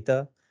that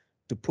data,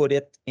 to put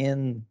it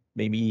in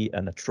maybe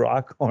in a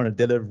truck or a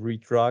delivery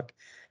truck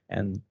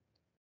and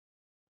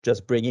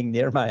just bringing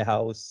near my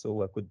house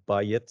so I could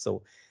buy it.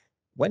 So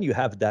when you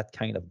have that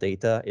kind of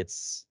data,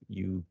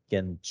 you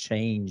can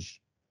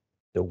change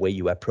the way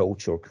you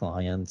approach your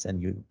clients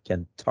and you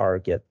can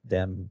target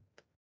them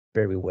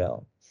very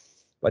well.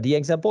 But the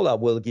example I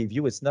will give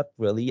you is not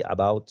really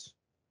about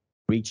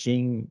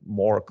reaching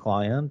more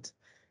client.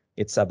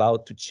 It's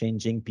about to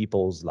changing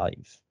people's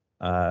life.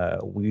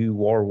 We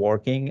were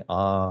working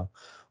on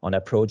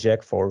a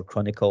project for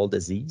chronic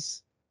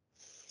disease.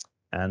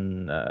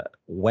 And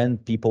when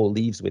people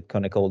live with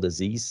chronic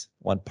disease,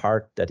 one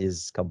part that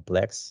is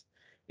complex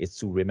is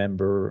to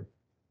remember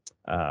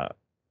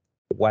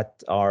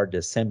what are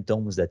the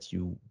symptoms that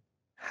you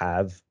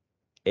have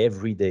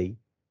every day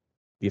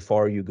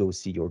before you go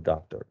see your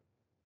doctor.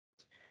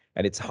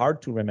 And it's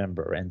hard to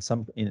remember. And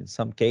in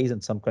some case,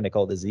 in some chronic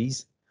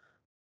disease,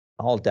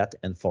 all that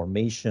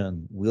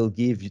information will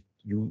give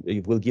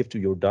to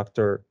your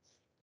doctor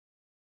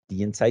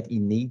the insight he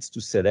needs to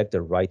select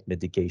the right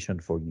medication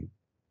for you.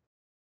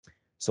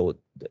 So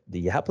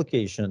the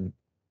application,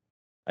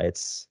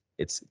 it's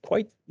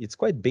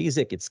quite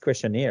basic. It's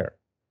questionnaire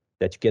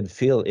that you can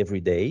fill every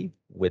day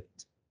with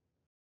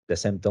the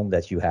symptom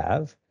that you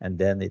have, and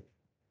then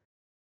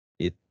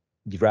it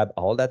grab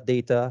all that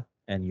data,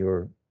 and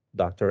your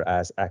doctor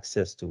has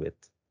access to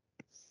it.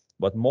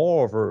 But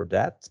moreover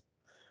that,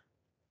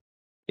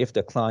 if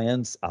the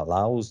clients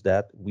allows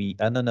that, we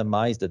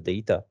anonymize the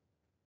data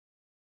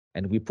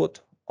and we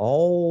put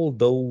all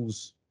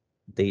those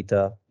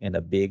data in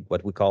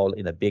what we call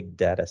in a big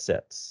data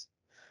sets.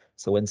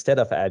 So instead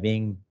of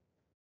having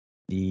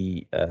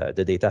the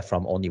data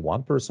from only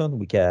one person,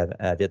 we can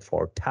have it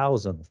for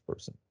thousands of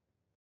persons,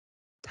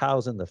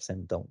 thousands of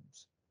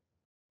symptoms,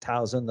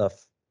 thousands of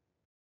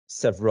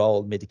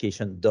several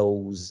medication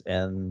dose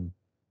and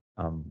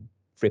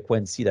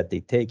frequency that they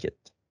take it.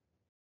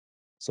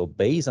 So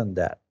based on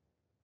that,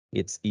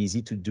 it's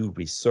easy to do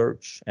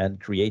research and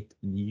create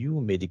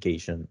new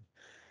medication.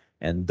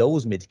 And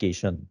those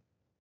medication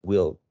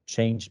will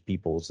change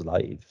people's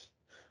lives.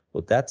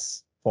 So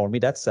for me,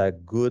 that's a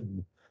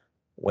good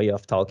way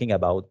of talking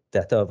about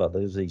data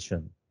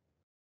valorization.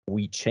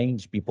 We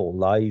change people's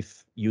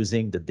life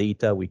using the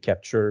data we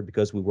capture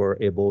because we were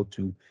able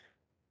to,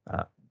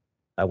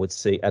 I would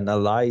say,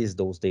 analyze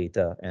those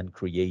data and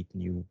create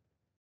new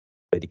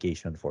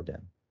medication for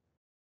them.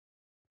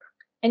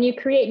 And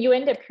you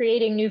end up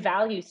creating new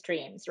value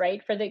streams,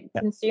 right, for the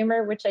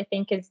consumer, which I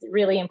think is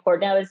really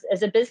important. Now,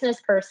 as a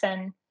business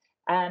person,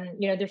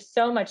 there's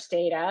so much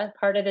data.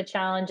 Part of the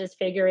challenge is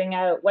figuring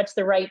out what's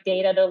the right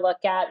data to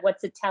look at,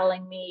 what's it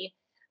telling me,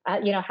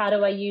 How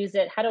do I use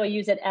it? How do I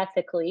use it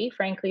ethically?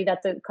 Frankly,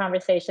 that's a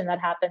conversation that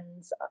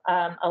happens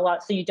a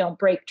lot. So you don't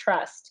break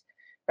trust,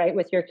 right,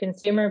 with your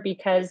consumer,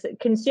 because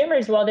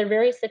consumers, while they're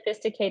very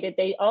sophisticated,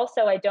 they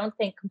also, I don't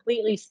think,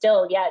 completely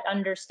still yet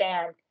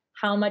understand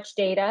how much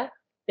data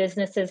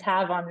businesses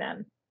have on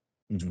them.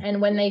 Mm-hmm.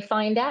 And when they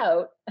find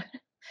out,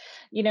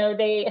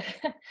 they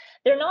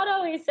they're not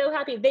always so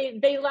happy.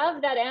 They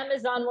love that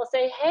Amazon will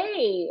say,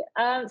 hey,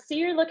 see,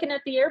 you're looking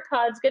at the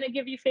AirPods, going to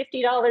give you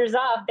 $50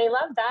 off. They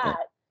love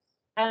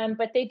that.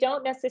 But they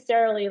don't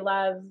necessarily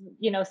love,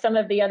 some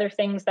of the other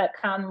things that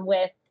come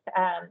with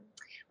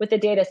the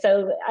data.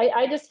 So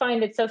I just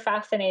find it so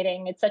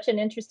fascinating. It's such an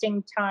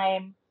interesting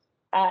time.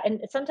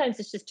 And sometimes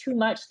it's just too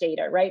much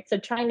data, right? So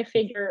trying to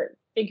figure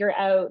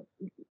out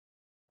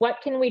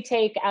what can we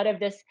take out of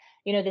this,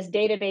 this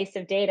database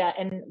of data,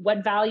 and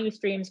what value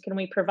streams can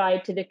we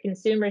provide to the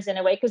consumers in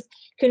a way? Because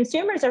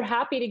consumers are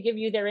happy to give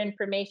you their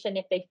information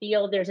if they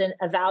feel there's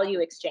a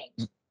value exchange.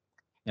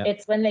 Yep.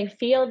 It's when they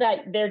feel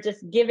that they're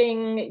just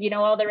giving,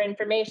 all their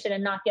information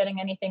and not getting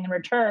anything in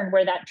return,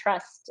 where that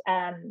trust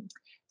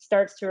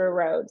starts to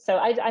erode. So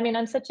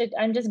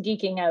I'm just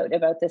geeking out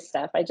about this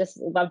stuff. I just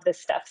love this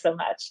stuff so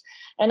much.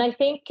 And I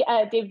think,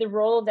 Dave, the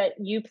role that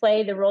you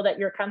play, the role that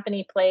your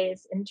company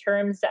plays in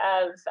terms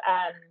of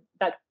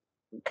that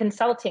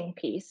consulting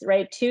piece,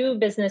 right, to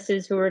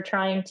businesses who are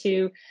trying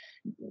to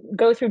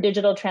go through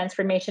digital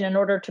transformation in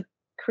order to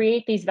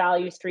create these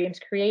value streams,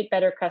 create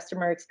better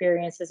customer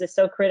experiences, is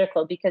so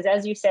critical. Because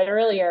as you said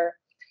earlier,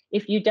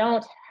 if you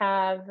don't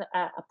have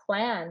a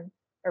plan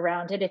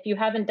around it, if you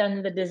haven't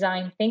done the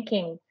design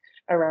thinking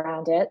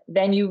around it,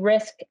 then you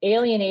risk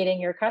alienating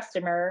your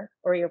customer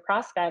or your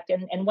prospect.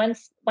 And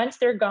once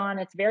they're gone,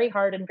 it's very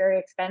hard and very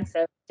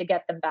expensive to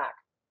get them back.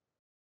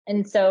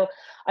 And so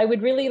I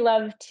would really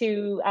love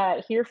to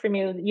hear from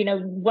you.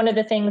 One of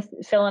the things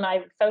Phil and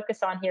I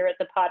focus on here at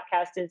the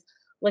podcast is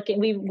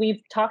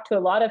we've talked to a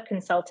lot of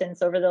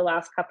consultants over the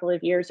last couple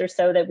of years or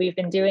so that we've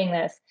been doing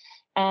this.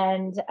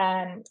 And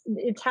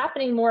it's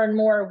happening more and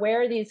more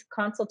where these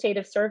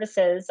consultative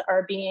services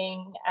are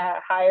being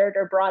hired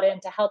or brought in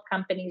to help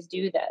companies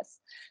do this.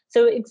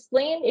 So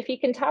explain, if you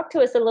can talk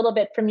to us a little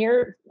bit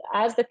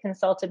as the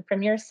consultant,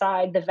 from your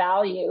side, the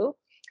value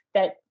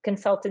that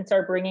consultants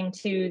are bringing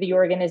to the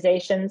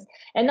organizations,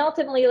 and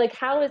ultimately,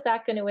 how is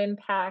that going to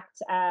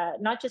impact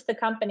not just the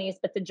companies,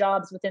 but the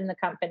jobs within the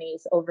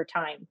companies over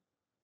time?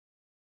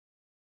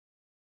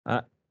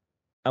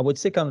 I would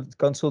say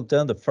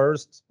consultant, the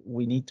first,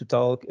 we need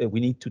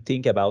to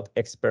think about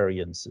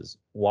experiences.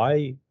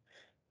 Why?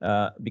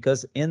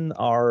 Because in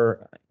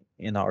our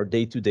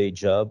day-to-day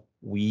job,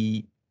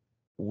 we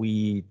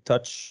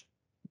touch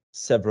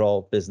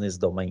several business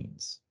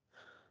domains.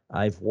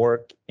 I've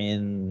worked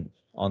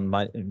on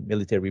my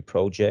military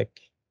project.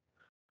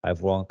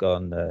 I've worked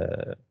on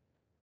a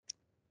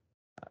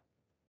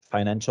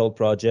financial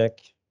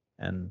project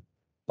and a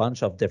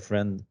bunch of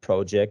different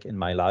projects in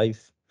my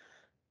life.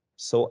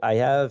 So I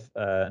have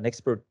not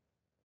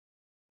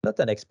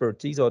an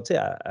expertise, I would say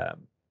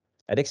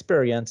an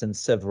experience in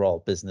several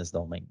business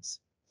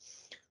domains.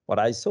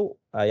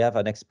 I have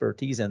an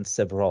expertise in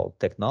several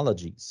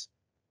technologies.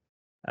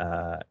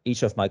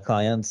 Each of my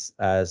clients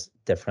has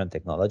different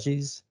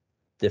technologies,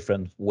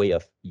 different way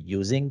of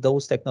using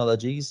those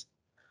technologies.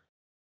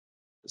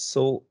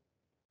 So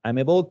I'm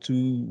able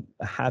to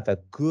have a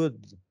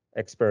good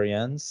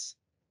experience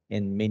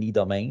in many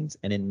domains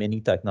and in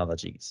many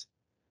technologies.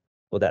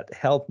 So that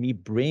helped me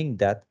bring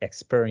that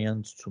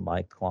experience to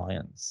my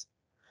clients.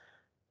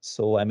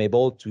 So I'm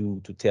able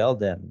to tell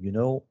them,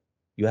 you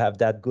have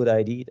that good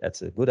idea,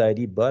 that's a good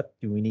idea, but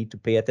we need to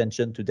pay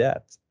attention to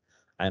that.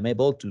 I'm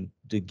able to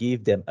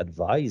give them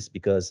advice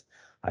because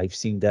I've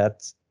seen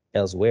that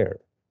elsewhere.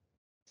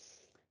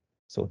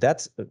 So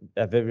that's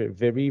a very,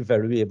 very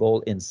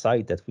valuable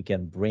insight that we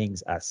can bring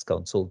as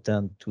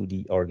consultant to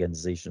the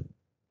organization.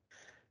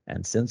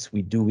 And since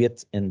we do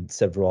it in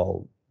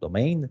several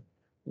domains,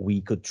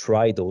 we could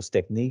try those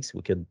techniques.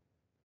 We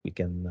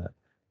can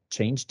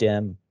change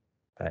them,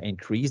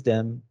 increase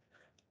them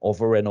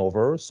over and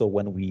over. So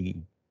when we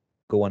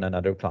go on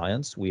another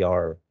clients, we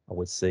are, I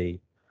would say,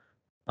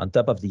 on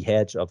top of the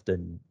edge of the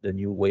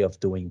new way of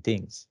doing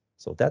things.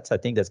 So I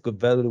think that's good,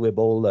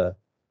 valuable.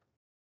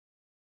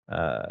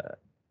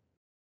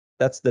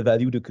 That's the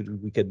value that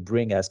we could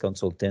bring as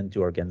consultant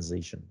to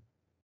organization.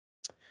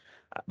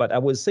 But I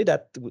would say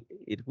that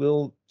it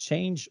will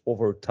change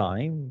over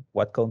time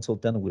what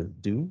consultant will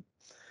do.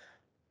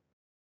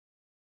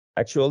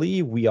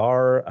 Actually, we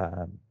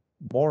are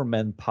more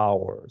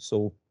manpower.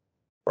 So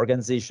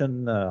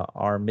organization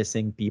are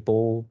missing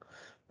people.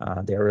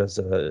 There is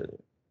a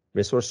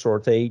resource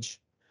shortage,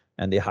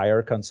 and they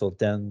hire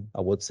consultant,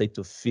 I would say,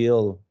 to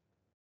fill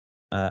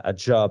a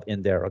job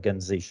in their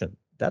organization.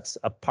 That's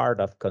a part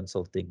of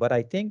consulting. But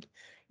I think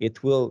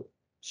it will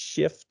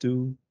shift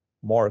to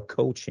more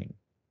coaching.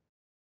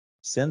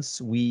 Since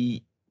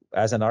we,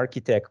 as an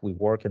architect, we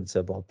work in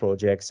several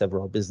projects,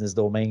 several business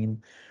domains.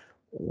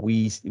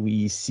 We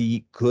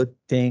see good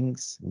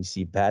things, we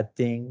see bad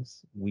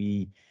things.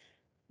 We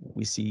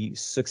we see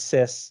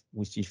success,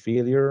 we see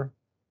failure.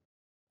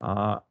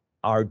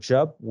 Our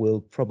job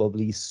will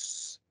probably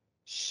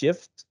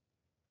shift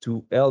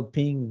to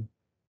helping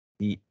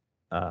the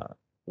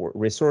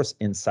resource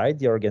inside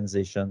the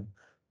organization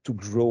to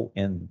grow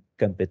in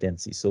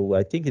competency. So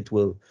I think it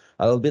will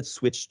a little bit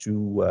switch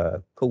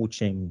to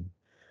coaching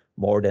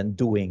more than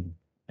doing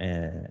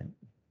in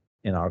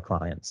our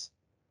clients.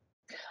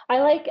 I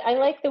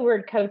like the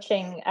word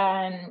coaching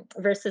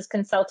versus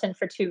consultant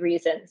for two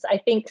reasons. I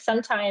think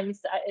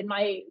sometimes in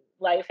my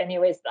life,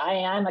 anyways, I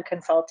am a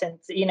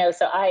consultant.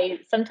 So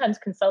sometimes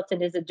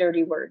consultant is a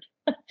dirty word.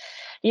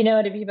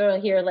 To people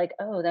hear like,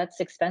 oh, that's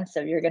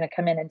expensive. You're going to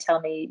come in and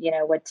tell me,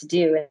 what to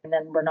do, and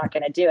then we're not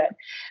going to do it.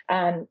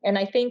 And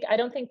I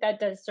don't think that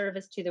does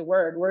service to the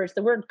word. Whereas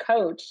the word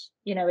coach,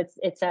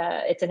 it's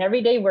an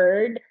everyday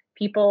word.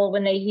 People,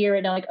 when they hear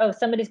it, are like, oh,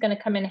 somebody's going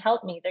to come and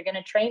help me. They're going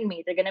to train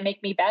me. They're going to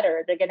make me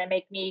better. They're going to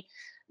make me,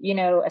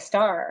 a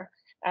star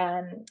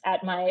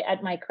at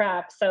my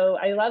craft. So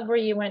I love where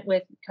you went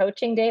with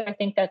coaching, Dave. I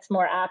think that's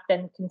more apt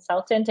than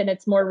consultant, and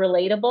it's more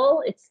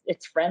relatable.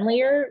 It's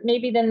friendlier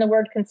maybe than the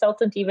word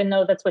consultant, even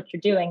though that's what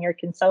you're doing. You're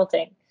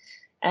consulting.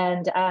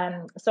 And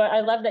so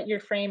I love that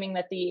you're framing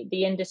that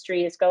the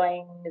industry is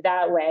going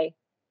that way.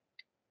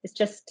 It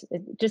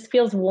just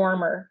feels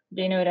warmer.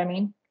 Do you know what I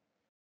mean?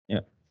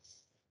 Yeah.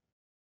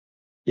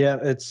 Yeah,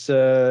 it's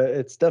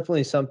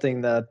definitely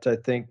something that I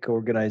think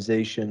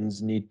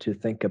organizations need to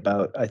think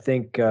about. I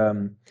think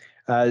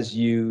as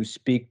you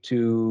speak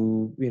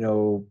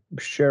to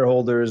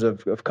shareholders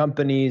of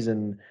companies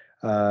and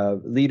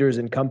leaders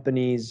in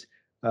companies,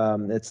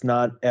 it's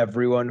not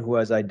everyone who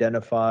has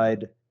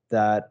identified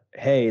that,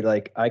 hey,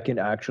 like I can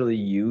actually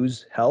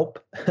use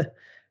help.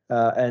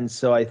 And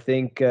so I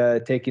think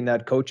taking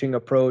that coaching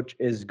approach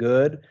is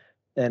good.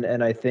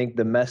 And I think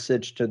the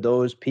message to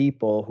those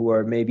people who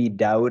are maybe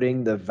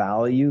doubting the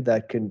value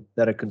that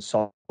a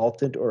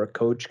consultant or a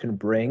coach can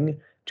bring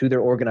to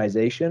their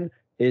organization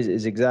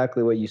is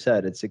exactly what you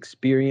said. It's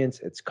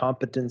experience, it's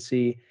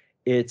competency,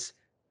 it's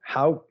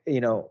how,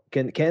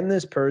 can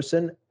this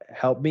person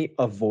help me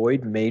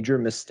avoid major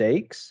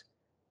mistakes?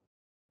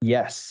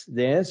 Yes.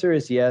 The answer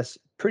is yes,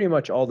 pretty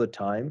much all the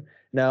time.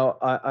 Now,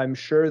 I'm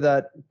sure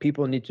that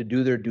people need to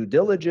do their due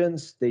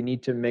diligence. They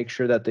need to make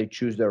sure that they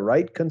choose the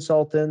right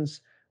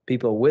consultants,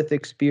 people with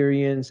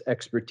experience,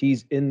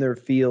 expertise in their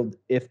field,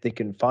 if they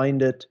can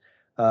find it.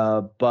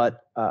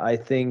 But I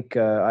think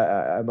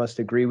I must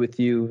agree with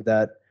you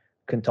that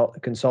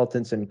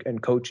consultants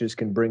and coaches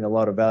can bring a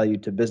lot of value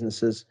to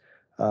businesses,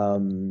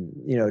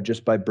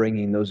 just by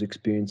bringing those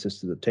experiences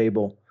to the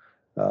table.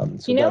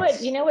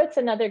 What's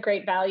another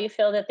great value,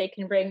 Phil, that they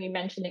can bring? You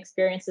mentioned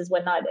experiences,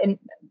 whatnot, and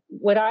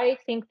what I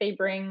think they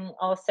bring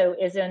also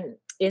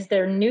is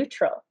they're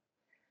neutral,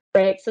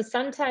 right? So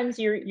sometimes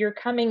you're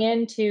coming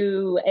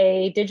into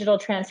a digital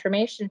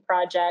transformation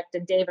project,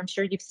 and Dave, I'm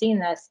sure you've seen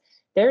this.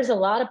 There's a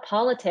lot of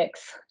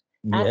politics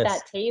at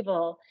that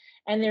table,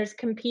 and there's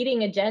competing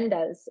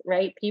agendas,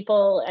 right?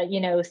 People,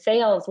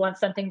 sales want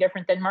something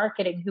different than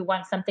marketing, who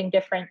wants something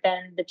different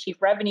than the chief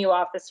revenue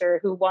officer,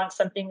 who wants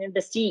something, the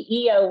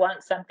CEO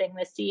wants something,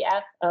 the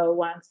CFO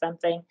wants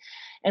something.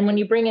 And when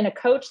you bring in a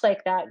coach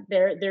like that,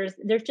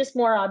 there's just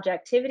more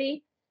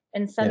objectivity,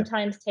 and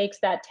sometimes takes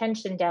that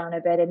tension down a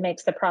bit and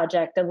makes the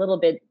project a little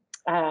bit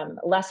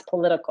less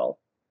political.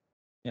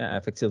 Yeah,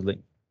 effectively.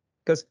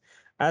 Because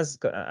as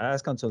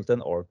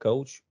consultant or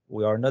coach,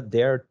 we are not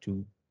there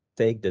to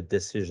take the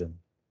decision.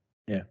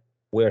 Yeah.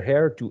 We're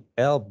here to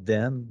help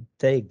them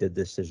take the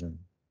decision.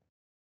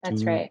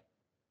 That's right.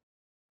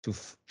 To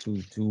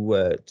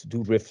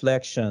do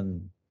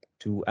reflection,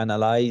 to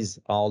analyze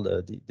all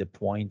the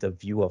point of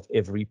view of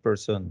every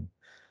person.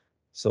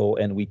 So,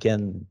 and we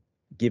can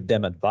give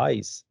them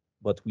advice,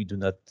 but we do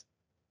not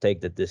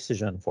take the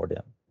decision for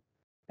them.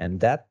 And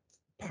that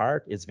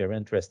part is very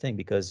interesting,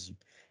 because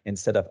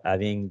instead of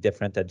having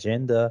different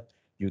agenda,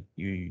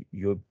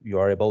 you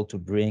are able to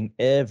bring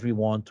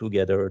everyone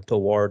together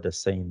toward the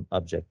same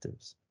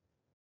objectives.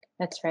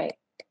 That's right.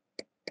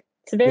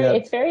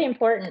 It's very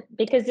important,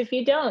 because if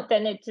you don't,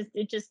 then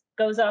it just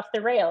goes off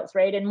the rails,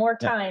 right? And more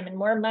time and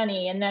more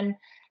money, and then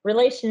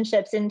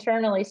relationships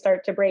internally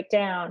start to break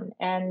down.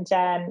 And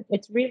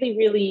it's really,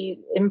 really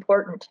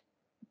important,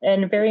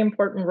 and a very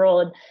important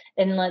role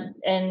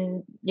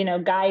in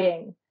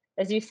guiding.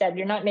 As you said,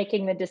 you're not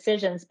making the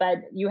decisions,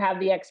 but you have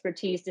the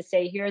expertise to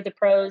say, here are the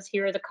pros,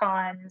 here are the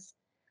cons.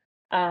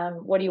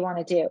 What do you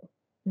want to do?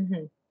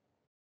 Mm-hmm.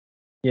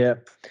 Yeah.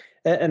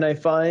 And I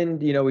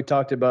find, we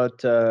talked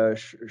about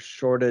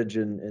shortage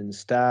in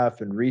staff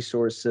and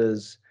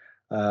resources.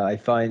 I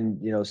find,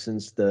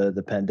 since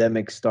the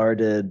pandemic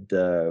started,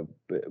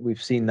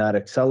 we've seen that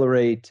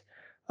accelerate.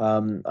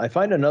 I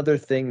find another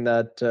thing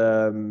that,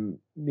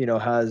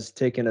 has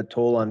taken a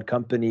toll on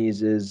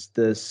companies is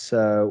this,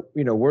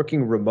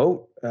 working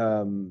remote,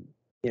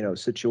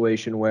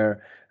 situation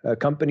where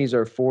companies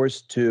are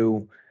forced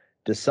to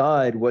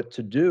decide what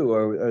to do.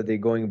 Are they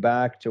going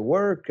back to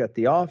work at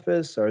the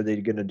office? Are they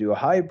going to do a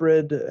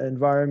hybrid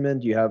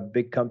environment? You have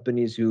big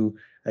companies who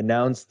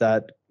announce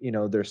that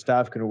their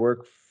staff can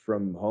work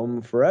from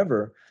home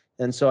forever.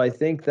 And so I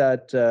think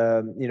that,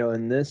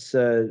 in this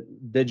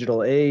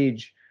digital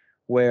age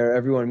where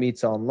everyone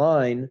meets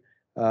online,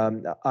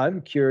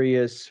 I'm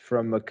curious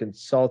from a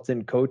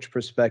consultant coach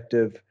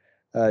perspective,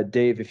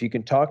 Dave, if you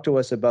can talk to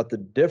us about the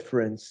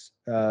difference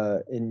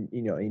in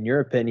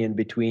your opinion,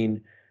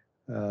 between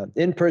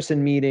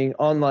in-person meeting,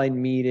 online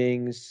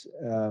meetings,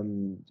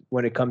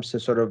 when it comes to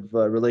sort of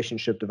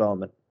relationship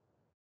development.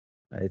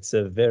 It's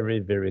a very,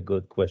 very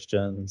good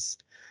questions.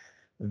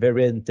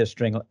 Very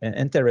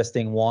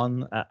interesting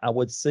one. I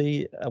would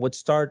say I would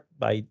start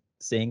by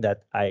saying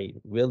that I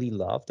really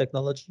love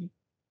technology.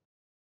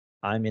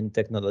 I'm in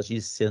technology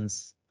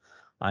since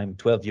I'm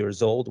 12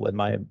 years old when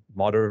my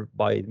mother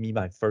bought me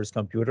my first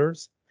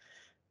computers.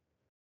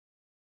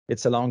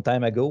 It's a long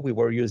time ago. We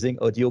were using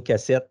audio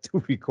cassette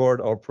to record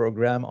our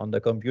program on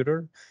the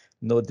computer.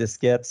 No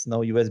diskettes, no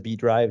USB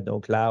drive, no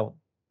cloud.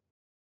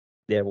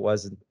 There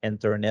wasn't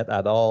internet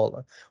at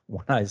all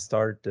when I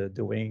started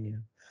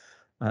doing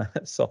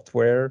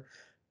software.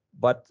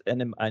 But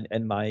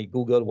and my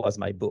Google was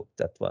my book.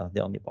 That was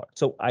the only part.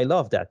 So I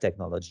love that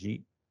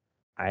technology.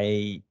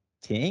 I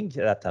think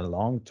that in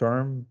long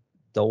term,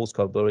 those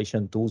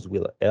collaboration tools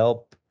will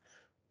help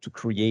to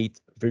create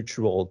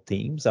virtual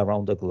teams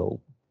around the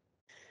globe.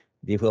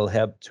 They will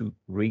help to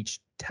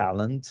reach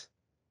talent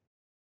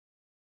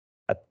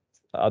at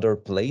other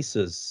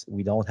places.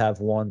 We don't have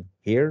one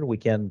here. We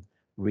can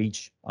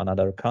reach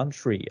another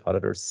country,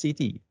 another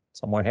city,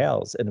 somewhere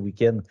else, and we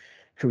can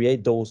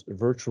create those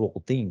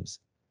virtual teams.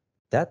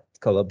 That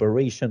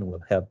collaboration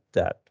will help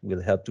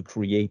to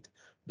create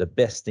the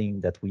best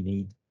thing that we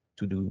need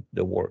to do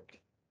the work.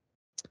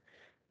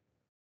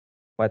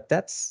 But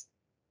that's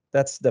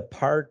the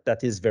part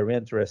that is very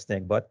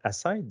interesting. But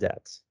aside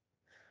that,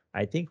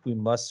 I think we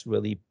must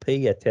really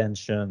pay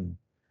attention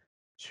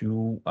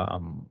to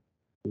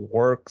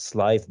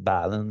work-life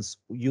balance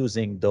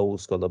using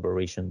those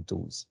collaboration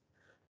tools.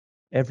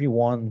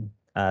 Everyone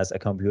has a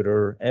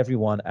computer,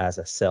 everyone has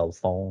a cell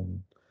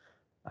phone,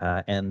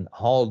 and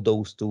all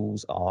those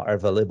tools are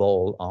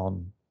available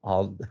on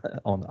all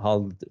on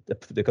all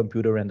the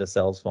computer and the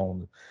cell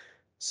phone.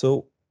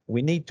 So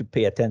we need to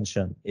pay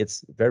attention.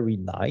 It's very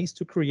nice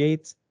to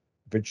create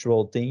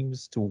virtual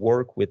teams to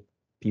work with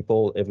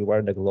people everywhere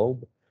in the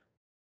globe,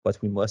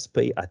 but we must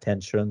pay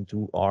attention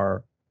to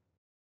our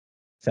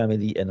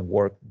family and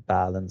work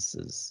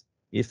balances.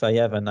 If I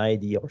have an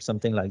idea or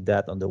something like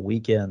that on the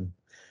weekend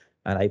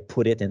and I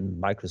put it in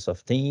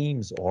Microsoft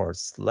Teams or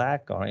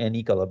Slack or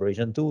any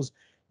collaboration tools,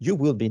 you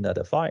will be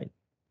notified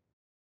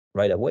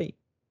right away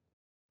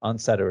on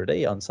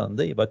Saturday, on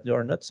Sunday, but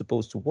you're not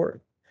supposed to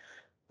work.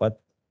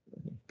 But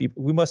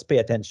we must pay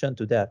attention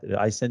to that.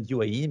 I send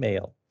you an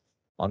email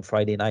on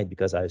Friday night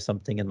because I have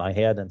something in my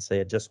head and say,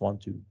 I just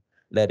want to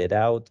let it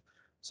out.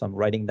 So I'm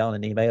writing down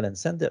an email and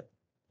send it.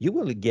 You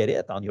will get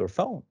it on your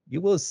phone. You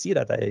will see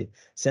that I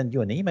send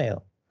you an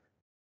email.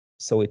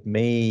 So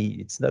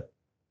it's not,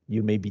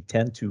 you maybe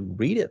tend to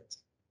read it.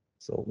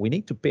 So we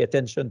need to pay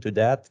attention to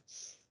that.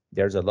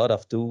 There's a lot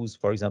of tools.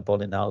 For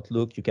example, in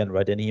Outlook, you can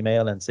write an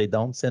email and say,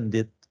 don't send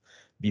it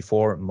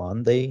before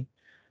Monday.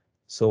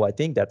 So I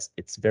think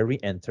it's very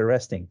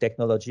interesting.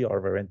 Technology are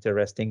very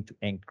interesting to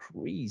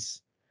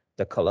increase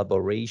the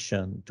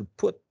collaboration, to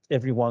put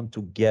everyone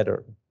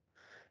together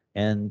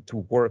and to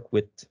work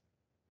with,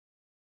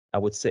 I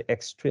would say,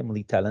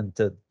 extremely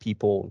talented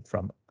people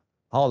from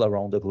all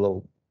around the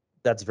globe.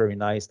 That's very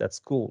nice. That's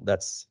cool.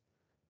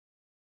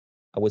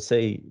 I would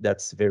say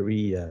that's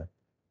very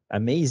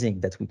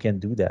amazing that we can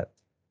do that.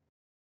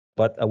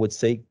 But I would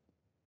say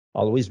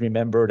always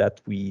remember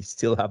that we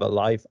still have a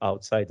life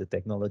outside the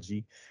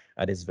technology,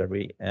 and it's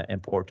very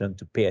important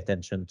to pay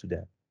attention to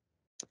that.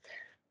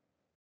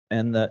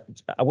 And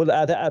I will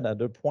add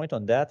another point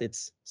on that.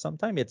 It's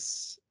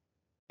sometimes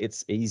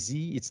it's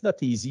easy. It's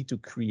not easy to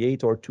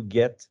create or to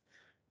get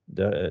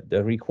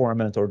the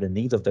requirement or the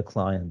needs of the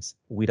clients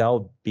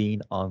without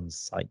being on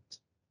site.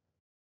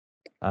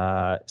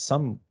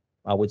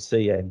 I would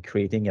say I'm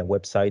creating a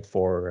website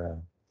for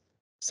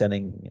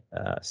selling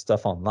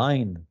stuff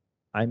online.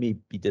 I may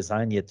be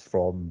designing it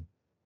from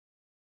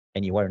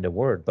anywhere in the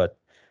world, but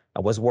I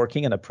was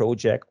working on a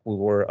project. We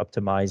were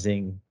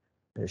optimizing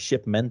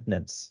ship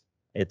maintenance.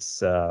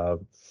 It's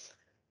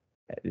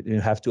you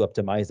have to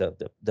optimize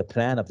the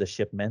plan of the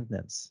ship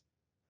maintenance,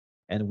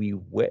 and we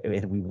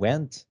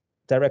went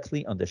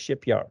directly on the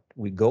shipyard.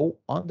 We go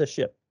on the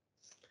ship.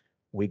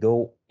 We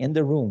go in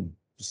the room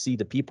to see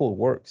the people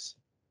works,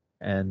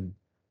 and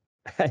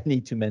I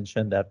need to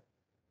mention that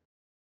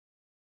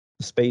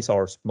space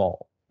are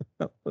small,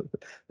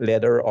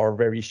 letter are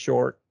very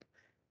short,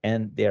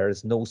 and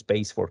there's no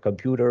space for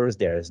computers.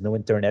 There is no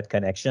internet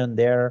connection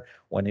there.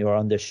 When you're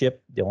on the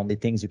ship, the only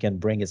things you can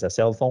bring is a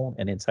cell phone,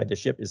 and inside the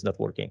ship is not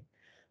working.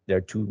 There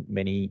are too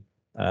many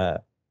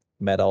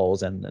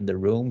metals and in the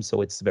room,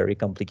 so it's very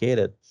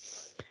complicated.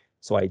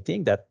 So I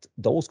think that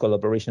those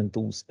collaboration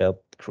tools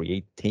help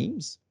create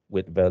teams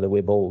with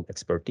valuable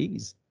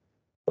expertise,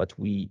 but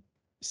we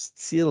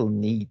still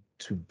need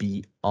to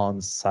be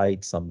on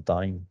site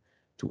sometime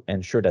to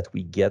ensure that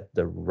we get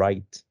the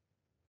right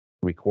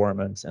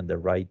requirements and the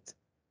right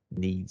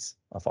needs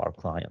of our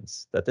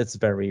clients. That it's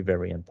very,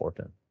 very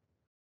important.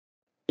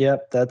 Yeah,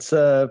 that's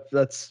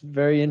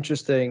very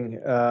interesting.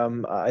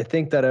 I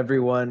think that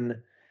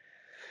everyone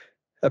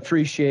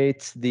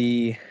appreciates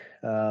the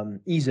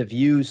ease of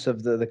use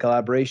of the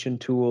collaboration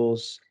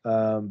tools.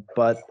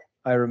 But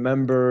I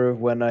remember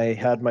when I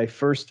had my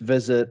first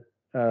visit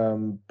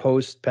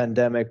post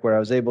pandemic, where I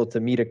was able to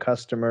meet a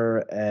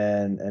customer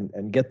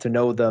and get to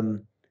know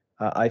them.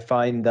 I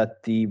find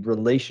that the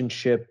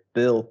relationship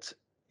built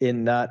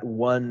in that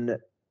one,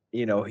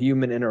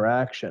 human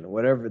interaction,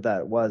 whatever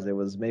that was, it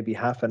was maybe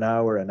half an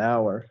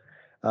hour,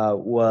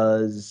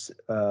 was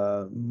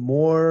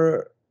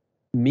more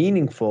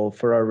meaningful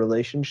for our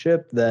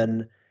relationship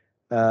than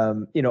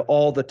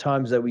all the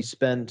times that we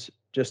spent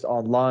just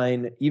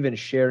online, even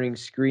sharing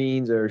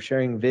screens or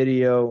sharing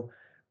video.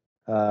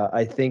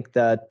 I think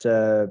that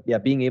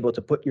being able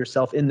to put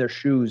yourself in their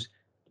shoes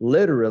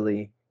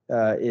literally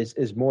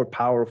is more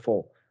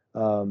powerful.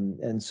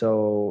 And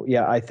so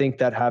I think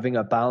that having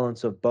a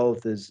balance of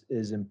both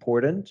is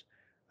important.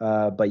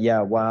 But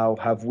yeah, wow,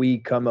 have we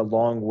come a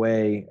long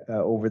way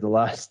over the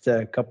last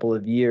couple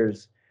of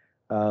years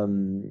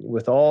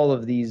with all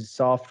of these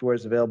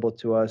softwares available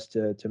to us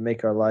to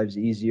make our lives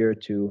easier,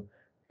 to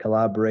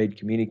collaborate,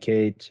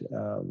 communicate.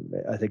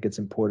 I think it's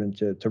important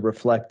to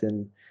reflect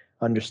and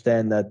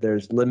understand that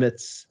there's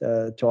limits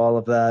to all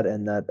of that,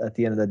 and that at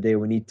the end of the day,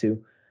 we need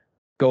to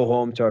go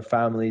home to our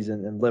families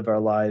and live our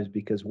lives,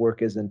 because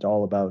work isn't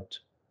all about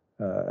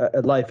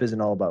life isn't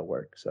all about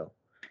work. So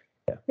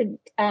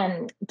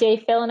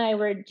Dave, Phil and I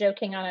were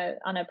joking on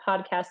a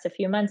podcast a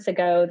few months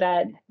ago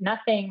that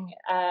nothing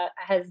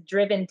has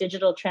driven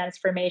digital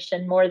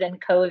transformation more than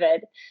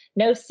COVID.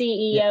 No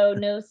CEO,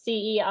 no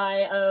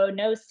CEIO,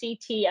 no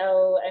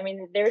CTO. I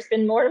mean, there's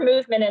been more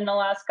movement in the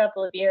last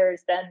couple of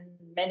years than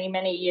many,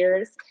 many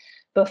years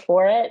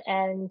before it.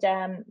 And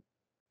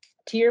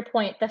to your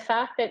point, the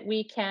fact that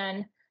we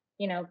can,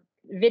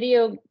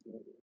 video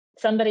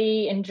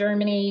somebody in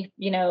Germany,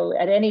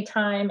 at any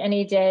time,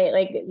 any day,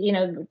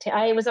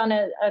 I was on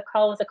a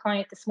call with a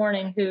client this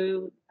morning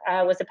who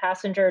was a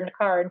passenger in the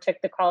car and took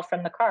the call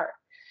from the car.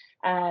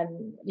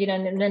 And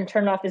then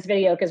turned off his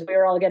video because we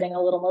were all getting a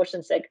little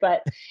motion sick.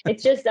 But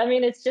it's just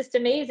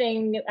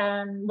amazing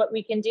what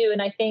we can do.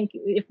 And I think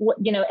if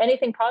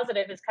anything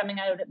positive is coming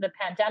out of the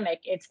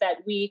pandemic, it's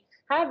that we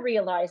have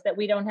realized that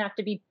we don't have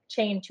to be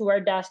chained to our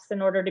desks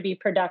in order to be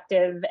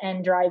productive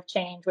and drive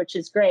change, which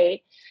is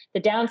great. The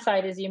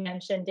downside, as you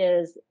mentioned,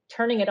 is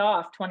turning it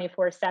off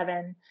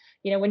 24/7.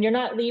 When you're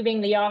not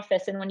leaving the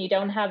office and when you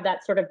don't have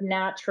that sort of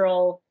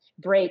natural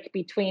break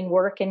between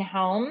work and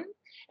home.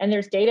 And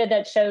there's data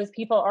that shows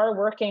people are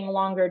working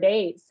longer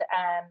days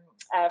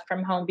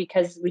from home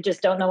because we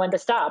just don't know when to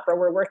stop, or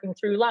we're working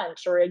through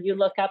lunch, or you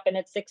look up and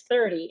it's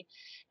 6:30.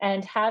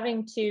 And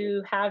having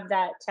to have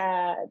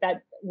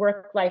that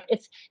work life,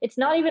 it's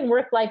not even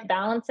work life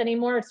balance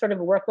anymore. It's sort of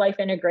work life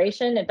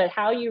integration, but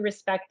how you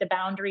respect the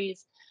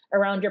boundaries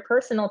around your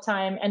personal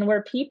time, and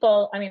where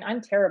people, I'm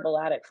terrible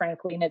at it,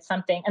 frankly, and it's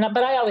something,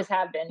 but I always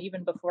have been,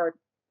 even before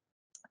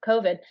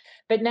COVID.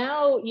 But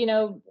now,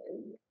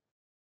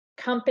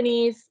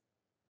 companies,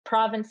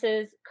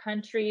 provinces,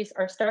 countries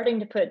are starting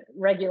to put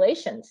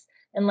regulations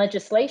and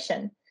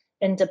legislation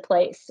into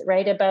place,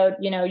 right?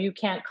 About, you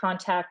can't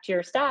contact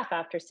your staff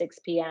after 6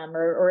 p.m.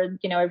 Or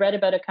I read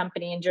about a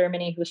company in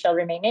Germany who shall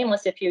remain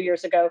nameless a few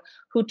years ago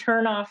who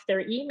turn off their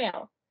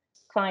email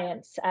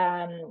clients,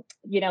 at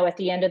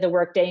the end of the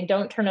workday, and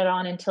don't turn it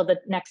on until the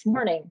next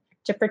morning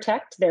to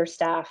protect their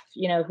staff,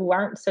 who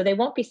aren't, so they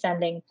won't be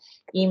sending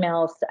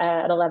emails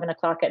at 11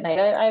 o'clock at night.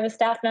 I have a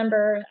staff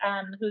member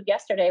who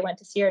yesterday went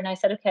to see her, and I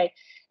said, okay,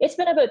 it's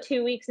been about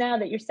 2 weeks now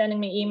that you're sending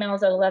me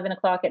emails at 11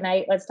 o'clock at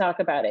night. Let's talk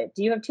about it.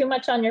 Do you have too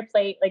much on your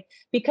plate?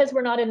 Because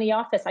we're not in the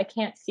office, I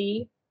can't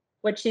see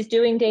what she's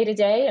doing day to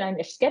day, and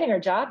she's getting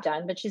her job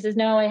done. But she says,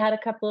 no, I had a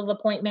couple of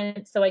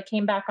appointments, so I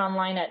came back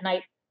online at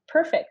night.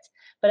 Perfect.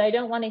 But I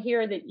don't want to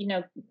hear that,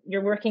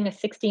 you're working a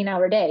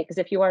 16-hour day, because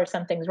if you are,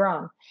 something's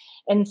wrong.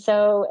 And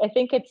so I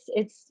think it's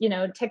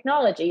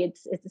technology.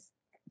 It's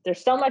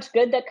there's so much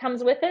good that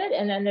comes with it,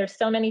 and then there's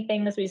so many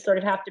things we sort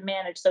of have to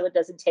manage so it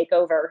doesn't take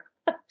over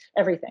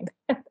everything.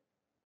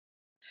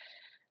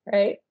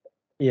 Right?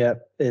 Yeah,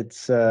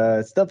 it's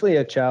definitely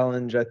a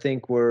challenge. I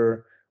think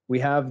we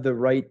have the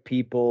right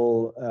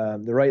people,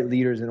 the right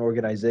leaders in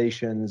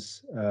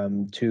organizations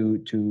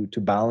to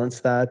balance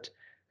that.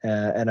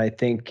 And I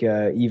think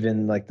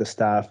even like the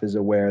staff is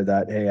aware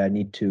that, hey, I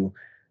need to,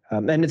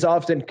 and it's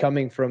often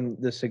coming from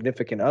the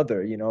significant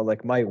other,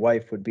 like my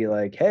wife would be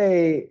like,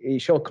 hey,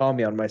 she'll call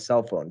me on my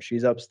cell phone.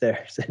 She's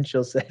upstairs and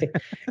she'll say,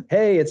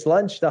 hey, it's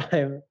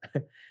lunchtime.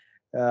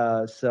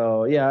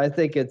 So yeah, I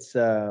think it's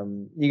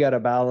you got to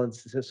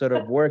balance sort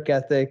of work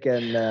ethic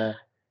and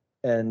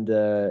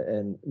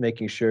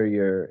making sure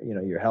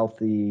you're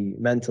healthy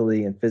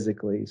mentally and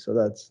physically. So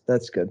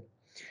that's good.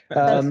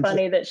 That's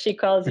funny that she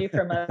calls you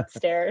from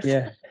upstairs.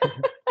 Yeah.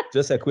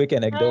 Just a quick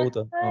anecdote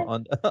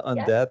on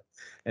Yeah. that.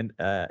 And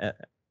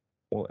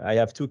I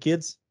have two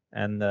kids.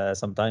 and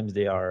sometimes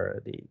they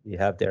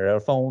have their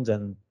earphones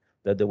and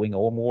they're doing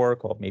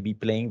homework or maybe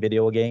playing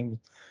video games.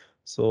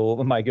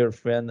 So my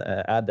girlfriend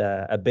had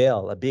a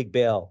bell, a big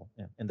bell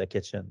in the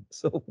kitchen.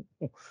 So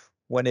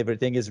when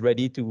everything is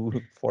ready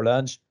for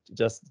lunch,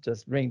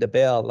 just ring the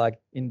bell like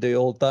in the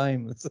old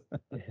times.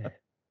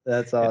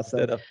 That's awesome.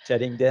 Instead of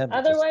chatting them,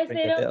 otherwise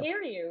they don't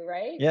hear you,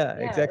 right? Yeah,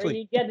 exactly. Or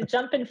you get to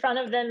jump in front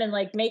of them and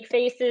like make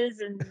faces,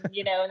 and and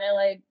they're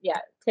like,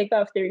 take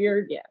off their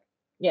ear.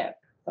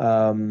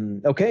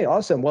 Okay,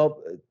 awesome.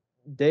 Well,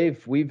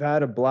 Dave, we've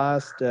had a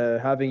blast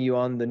having you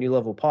on the New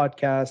Level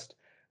podcast.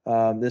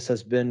 This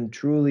has been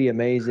truly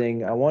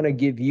amazing. I want to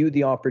give you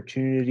the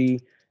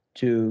opportunity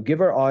to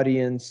give our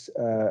audience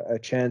a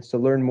chance to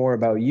learn more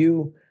about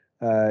you,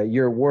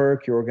 your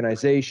work, your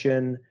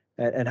organization,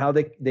 and how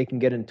they can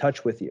get in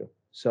touch with you.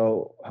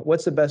 So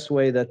what's the best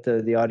way that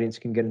the audience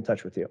can get in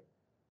touch with you?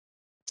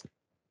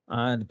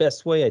 The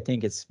best way, I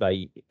think, it's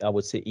by, I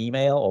would say,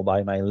 email or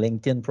by my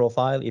LinkedIn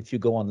profile. If you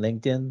go on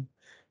LinkedIn,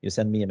 you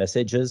send me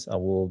messages, I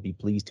will be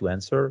pleased to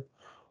answer.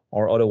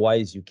 Or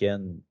otherwise, you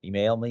can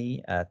email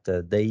me at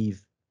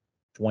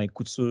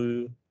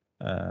dave.couture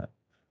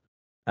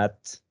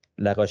at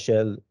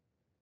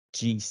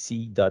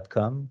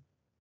larochellegc.com.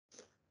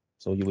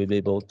 So you will be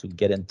able to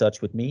get in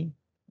touch with me.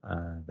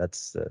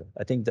 That's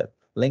I think that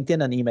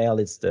LinkedIn and email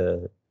is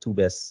the two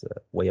best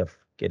way of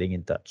getting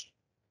in touch.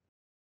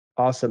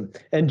 Awesome.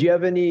 And do you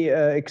have any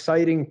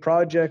exciting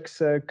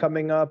projects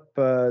coming up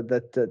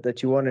that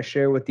you want to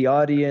share with the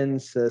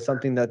audience?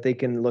 Something that they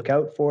can look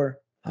out for?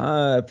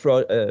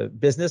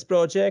 Business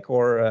project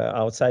or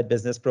outside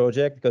business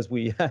project? Because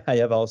I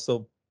have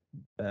also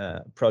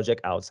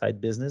project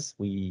outside business.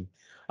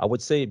 I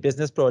would say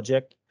business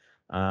project.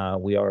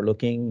 We are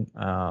looking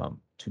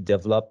to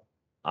develop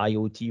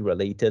IoT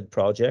related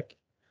project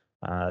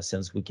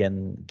since we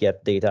can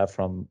get data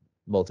from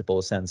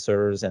multiple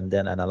sensors and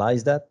then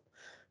analyze that.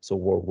 So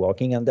we're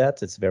working on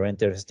that. It's very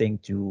interesting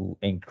to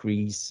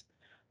increase,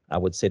 I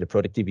would say, the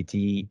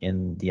productivity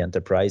in the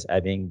enterprise,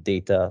 having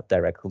data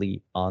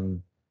directly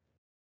on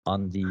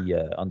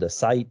the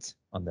site,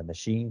 on the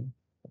machine.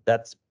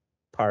 That's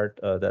part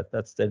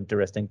that's the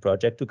interesting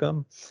project to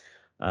come.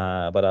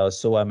 But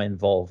also I'm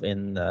involved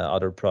in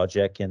other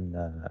project, and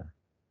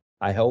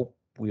I hope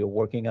we are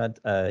working on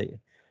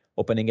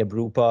opening a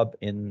brew pub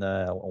in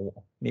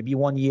maybe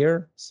 1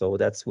 year. So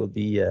that will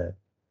be a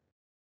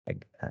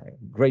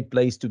great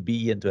place to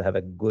be and to have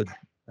a good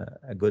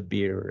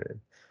beer.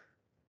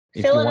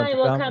 Phil and I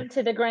will come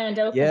to the grand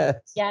opening.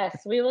 Yes,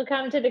 we will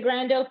come to the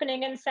grand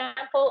opening and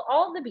sample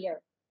all the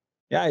beer.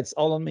 Yeah, it's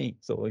all on me.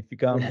 So if you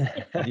come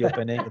to the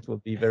opening, it will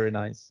be very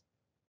nice.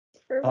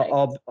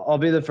 I'll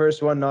be the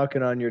first one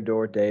knocking on your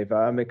door, Dave.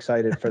 I'm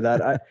excited for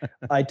that.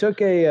 I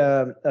took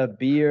a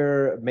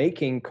beer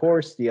making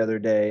course the other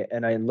day,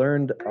 and I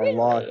learned a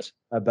lot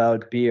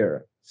about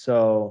beer.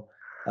 So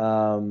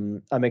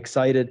I'm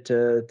excited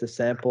to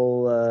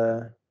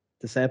sample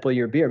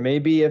your beer.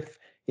 Maybe if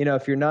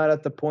you're not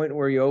at the point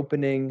where you're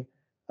opening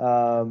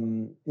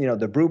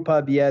the brew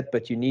pub yet,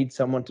 but you need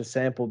someone to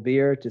sample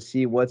beer to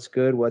see what's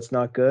good, what's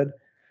not good,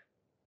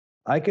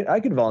 I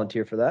could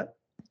volunteer for that.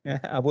 Yeah,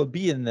 I will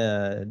be in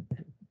the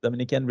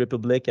Dominican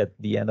Republic at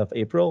the end of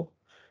April,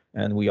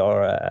 and we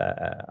are,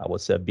 I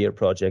would say, a beer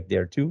project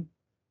there too.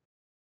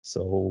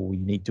 So we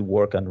need to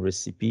work on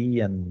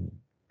recipe and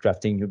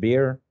crafting new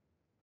beer.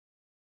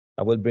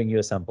 I will bring you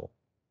a sample.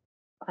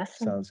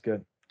 Awesome. Sounds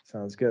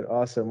good.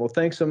 Awesome. Well,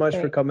 thanks so much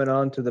for coming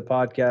on to the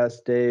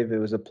podcast, Dave. It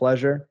was a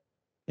pleasure.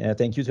 Yeah,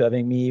 thank you for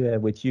having me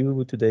with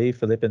you today,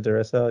 Philippe and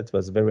Teresa. It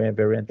was very,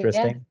 very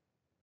interesting. Yeah.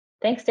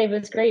 Thanks, Dave. It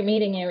was great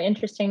meeting you.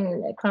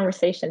 Interesting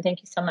conversation.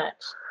 Thank you so much.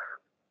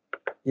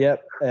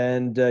 Yep.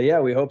 And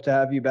we hope to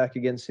have you back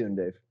again soon,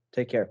 Dave.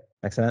 Take care.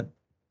 Excellent.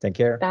 Take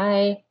care.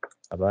 Bye.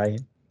 Bye-bye.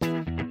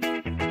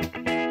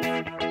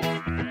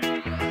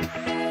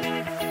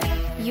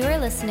 You are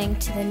listening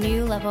to the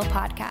New Level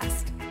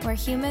podcast, where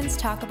humans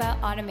talk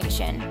about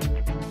automation.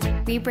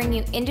 We bring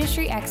you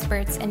industry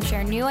experts and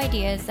share new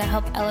ideas that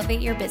help elevate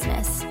your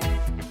business.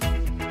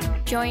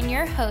 Join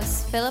your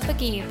hosts, Philippe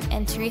Aguirre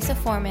and Teresa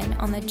Foreman,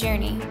 on the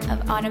journey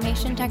of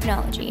automation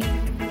technology.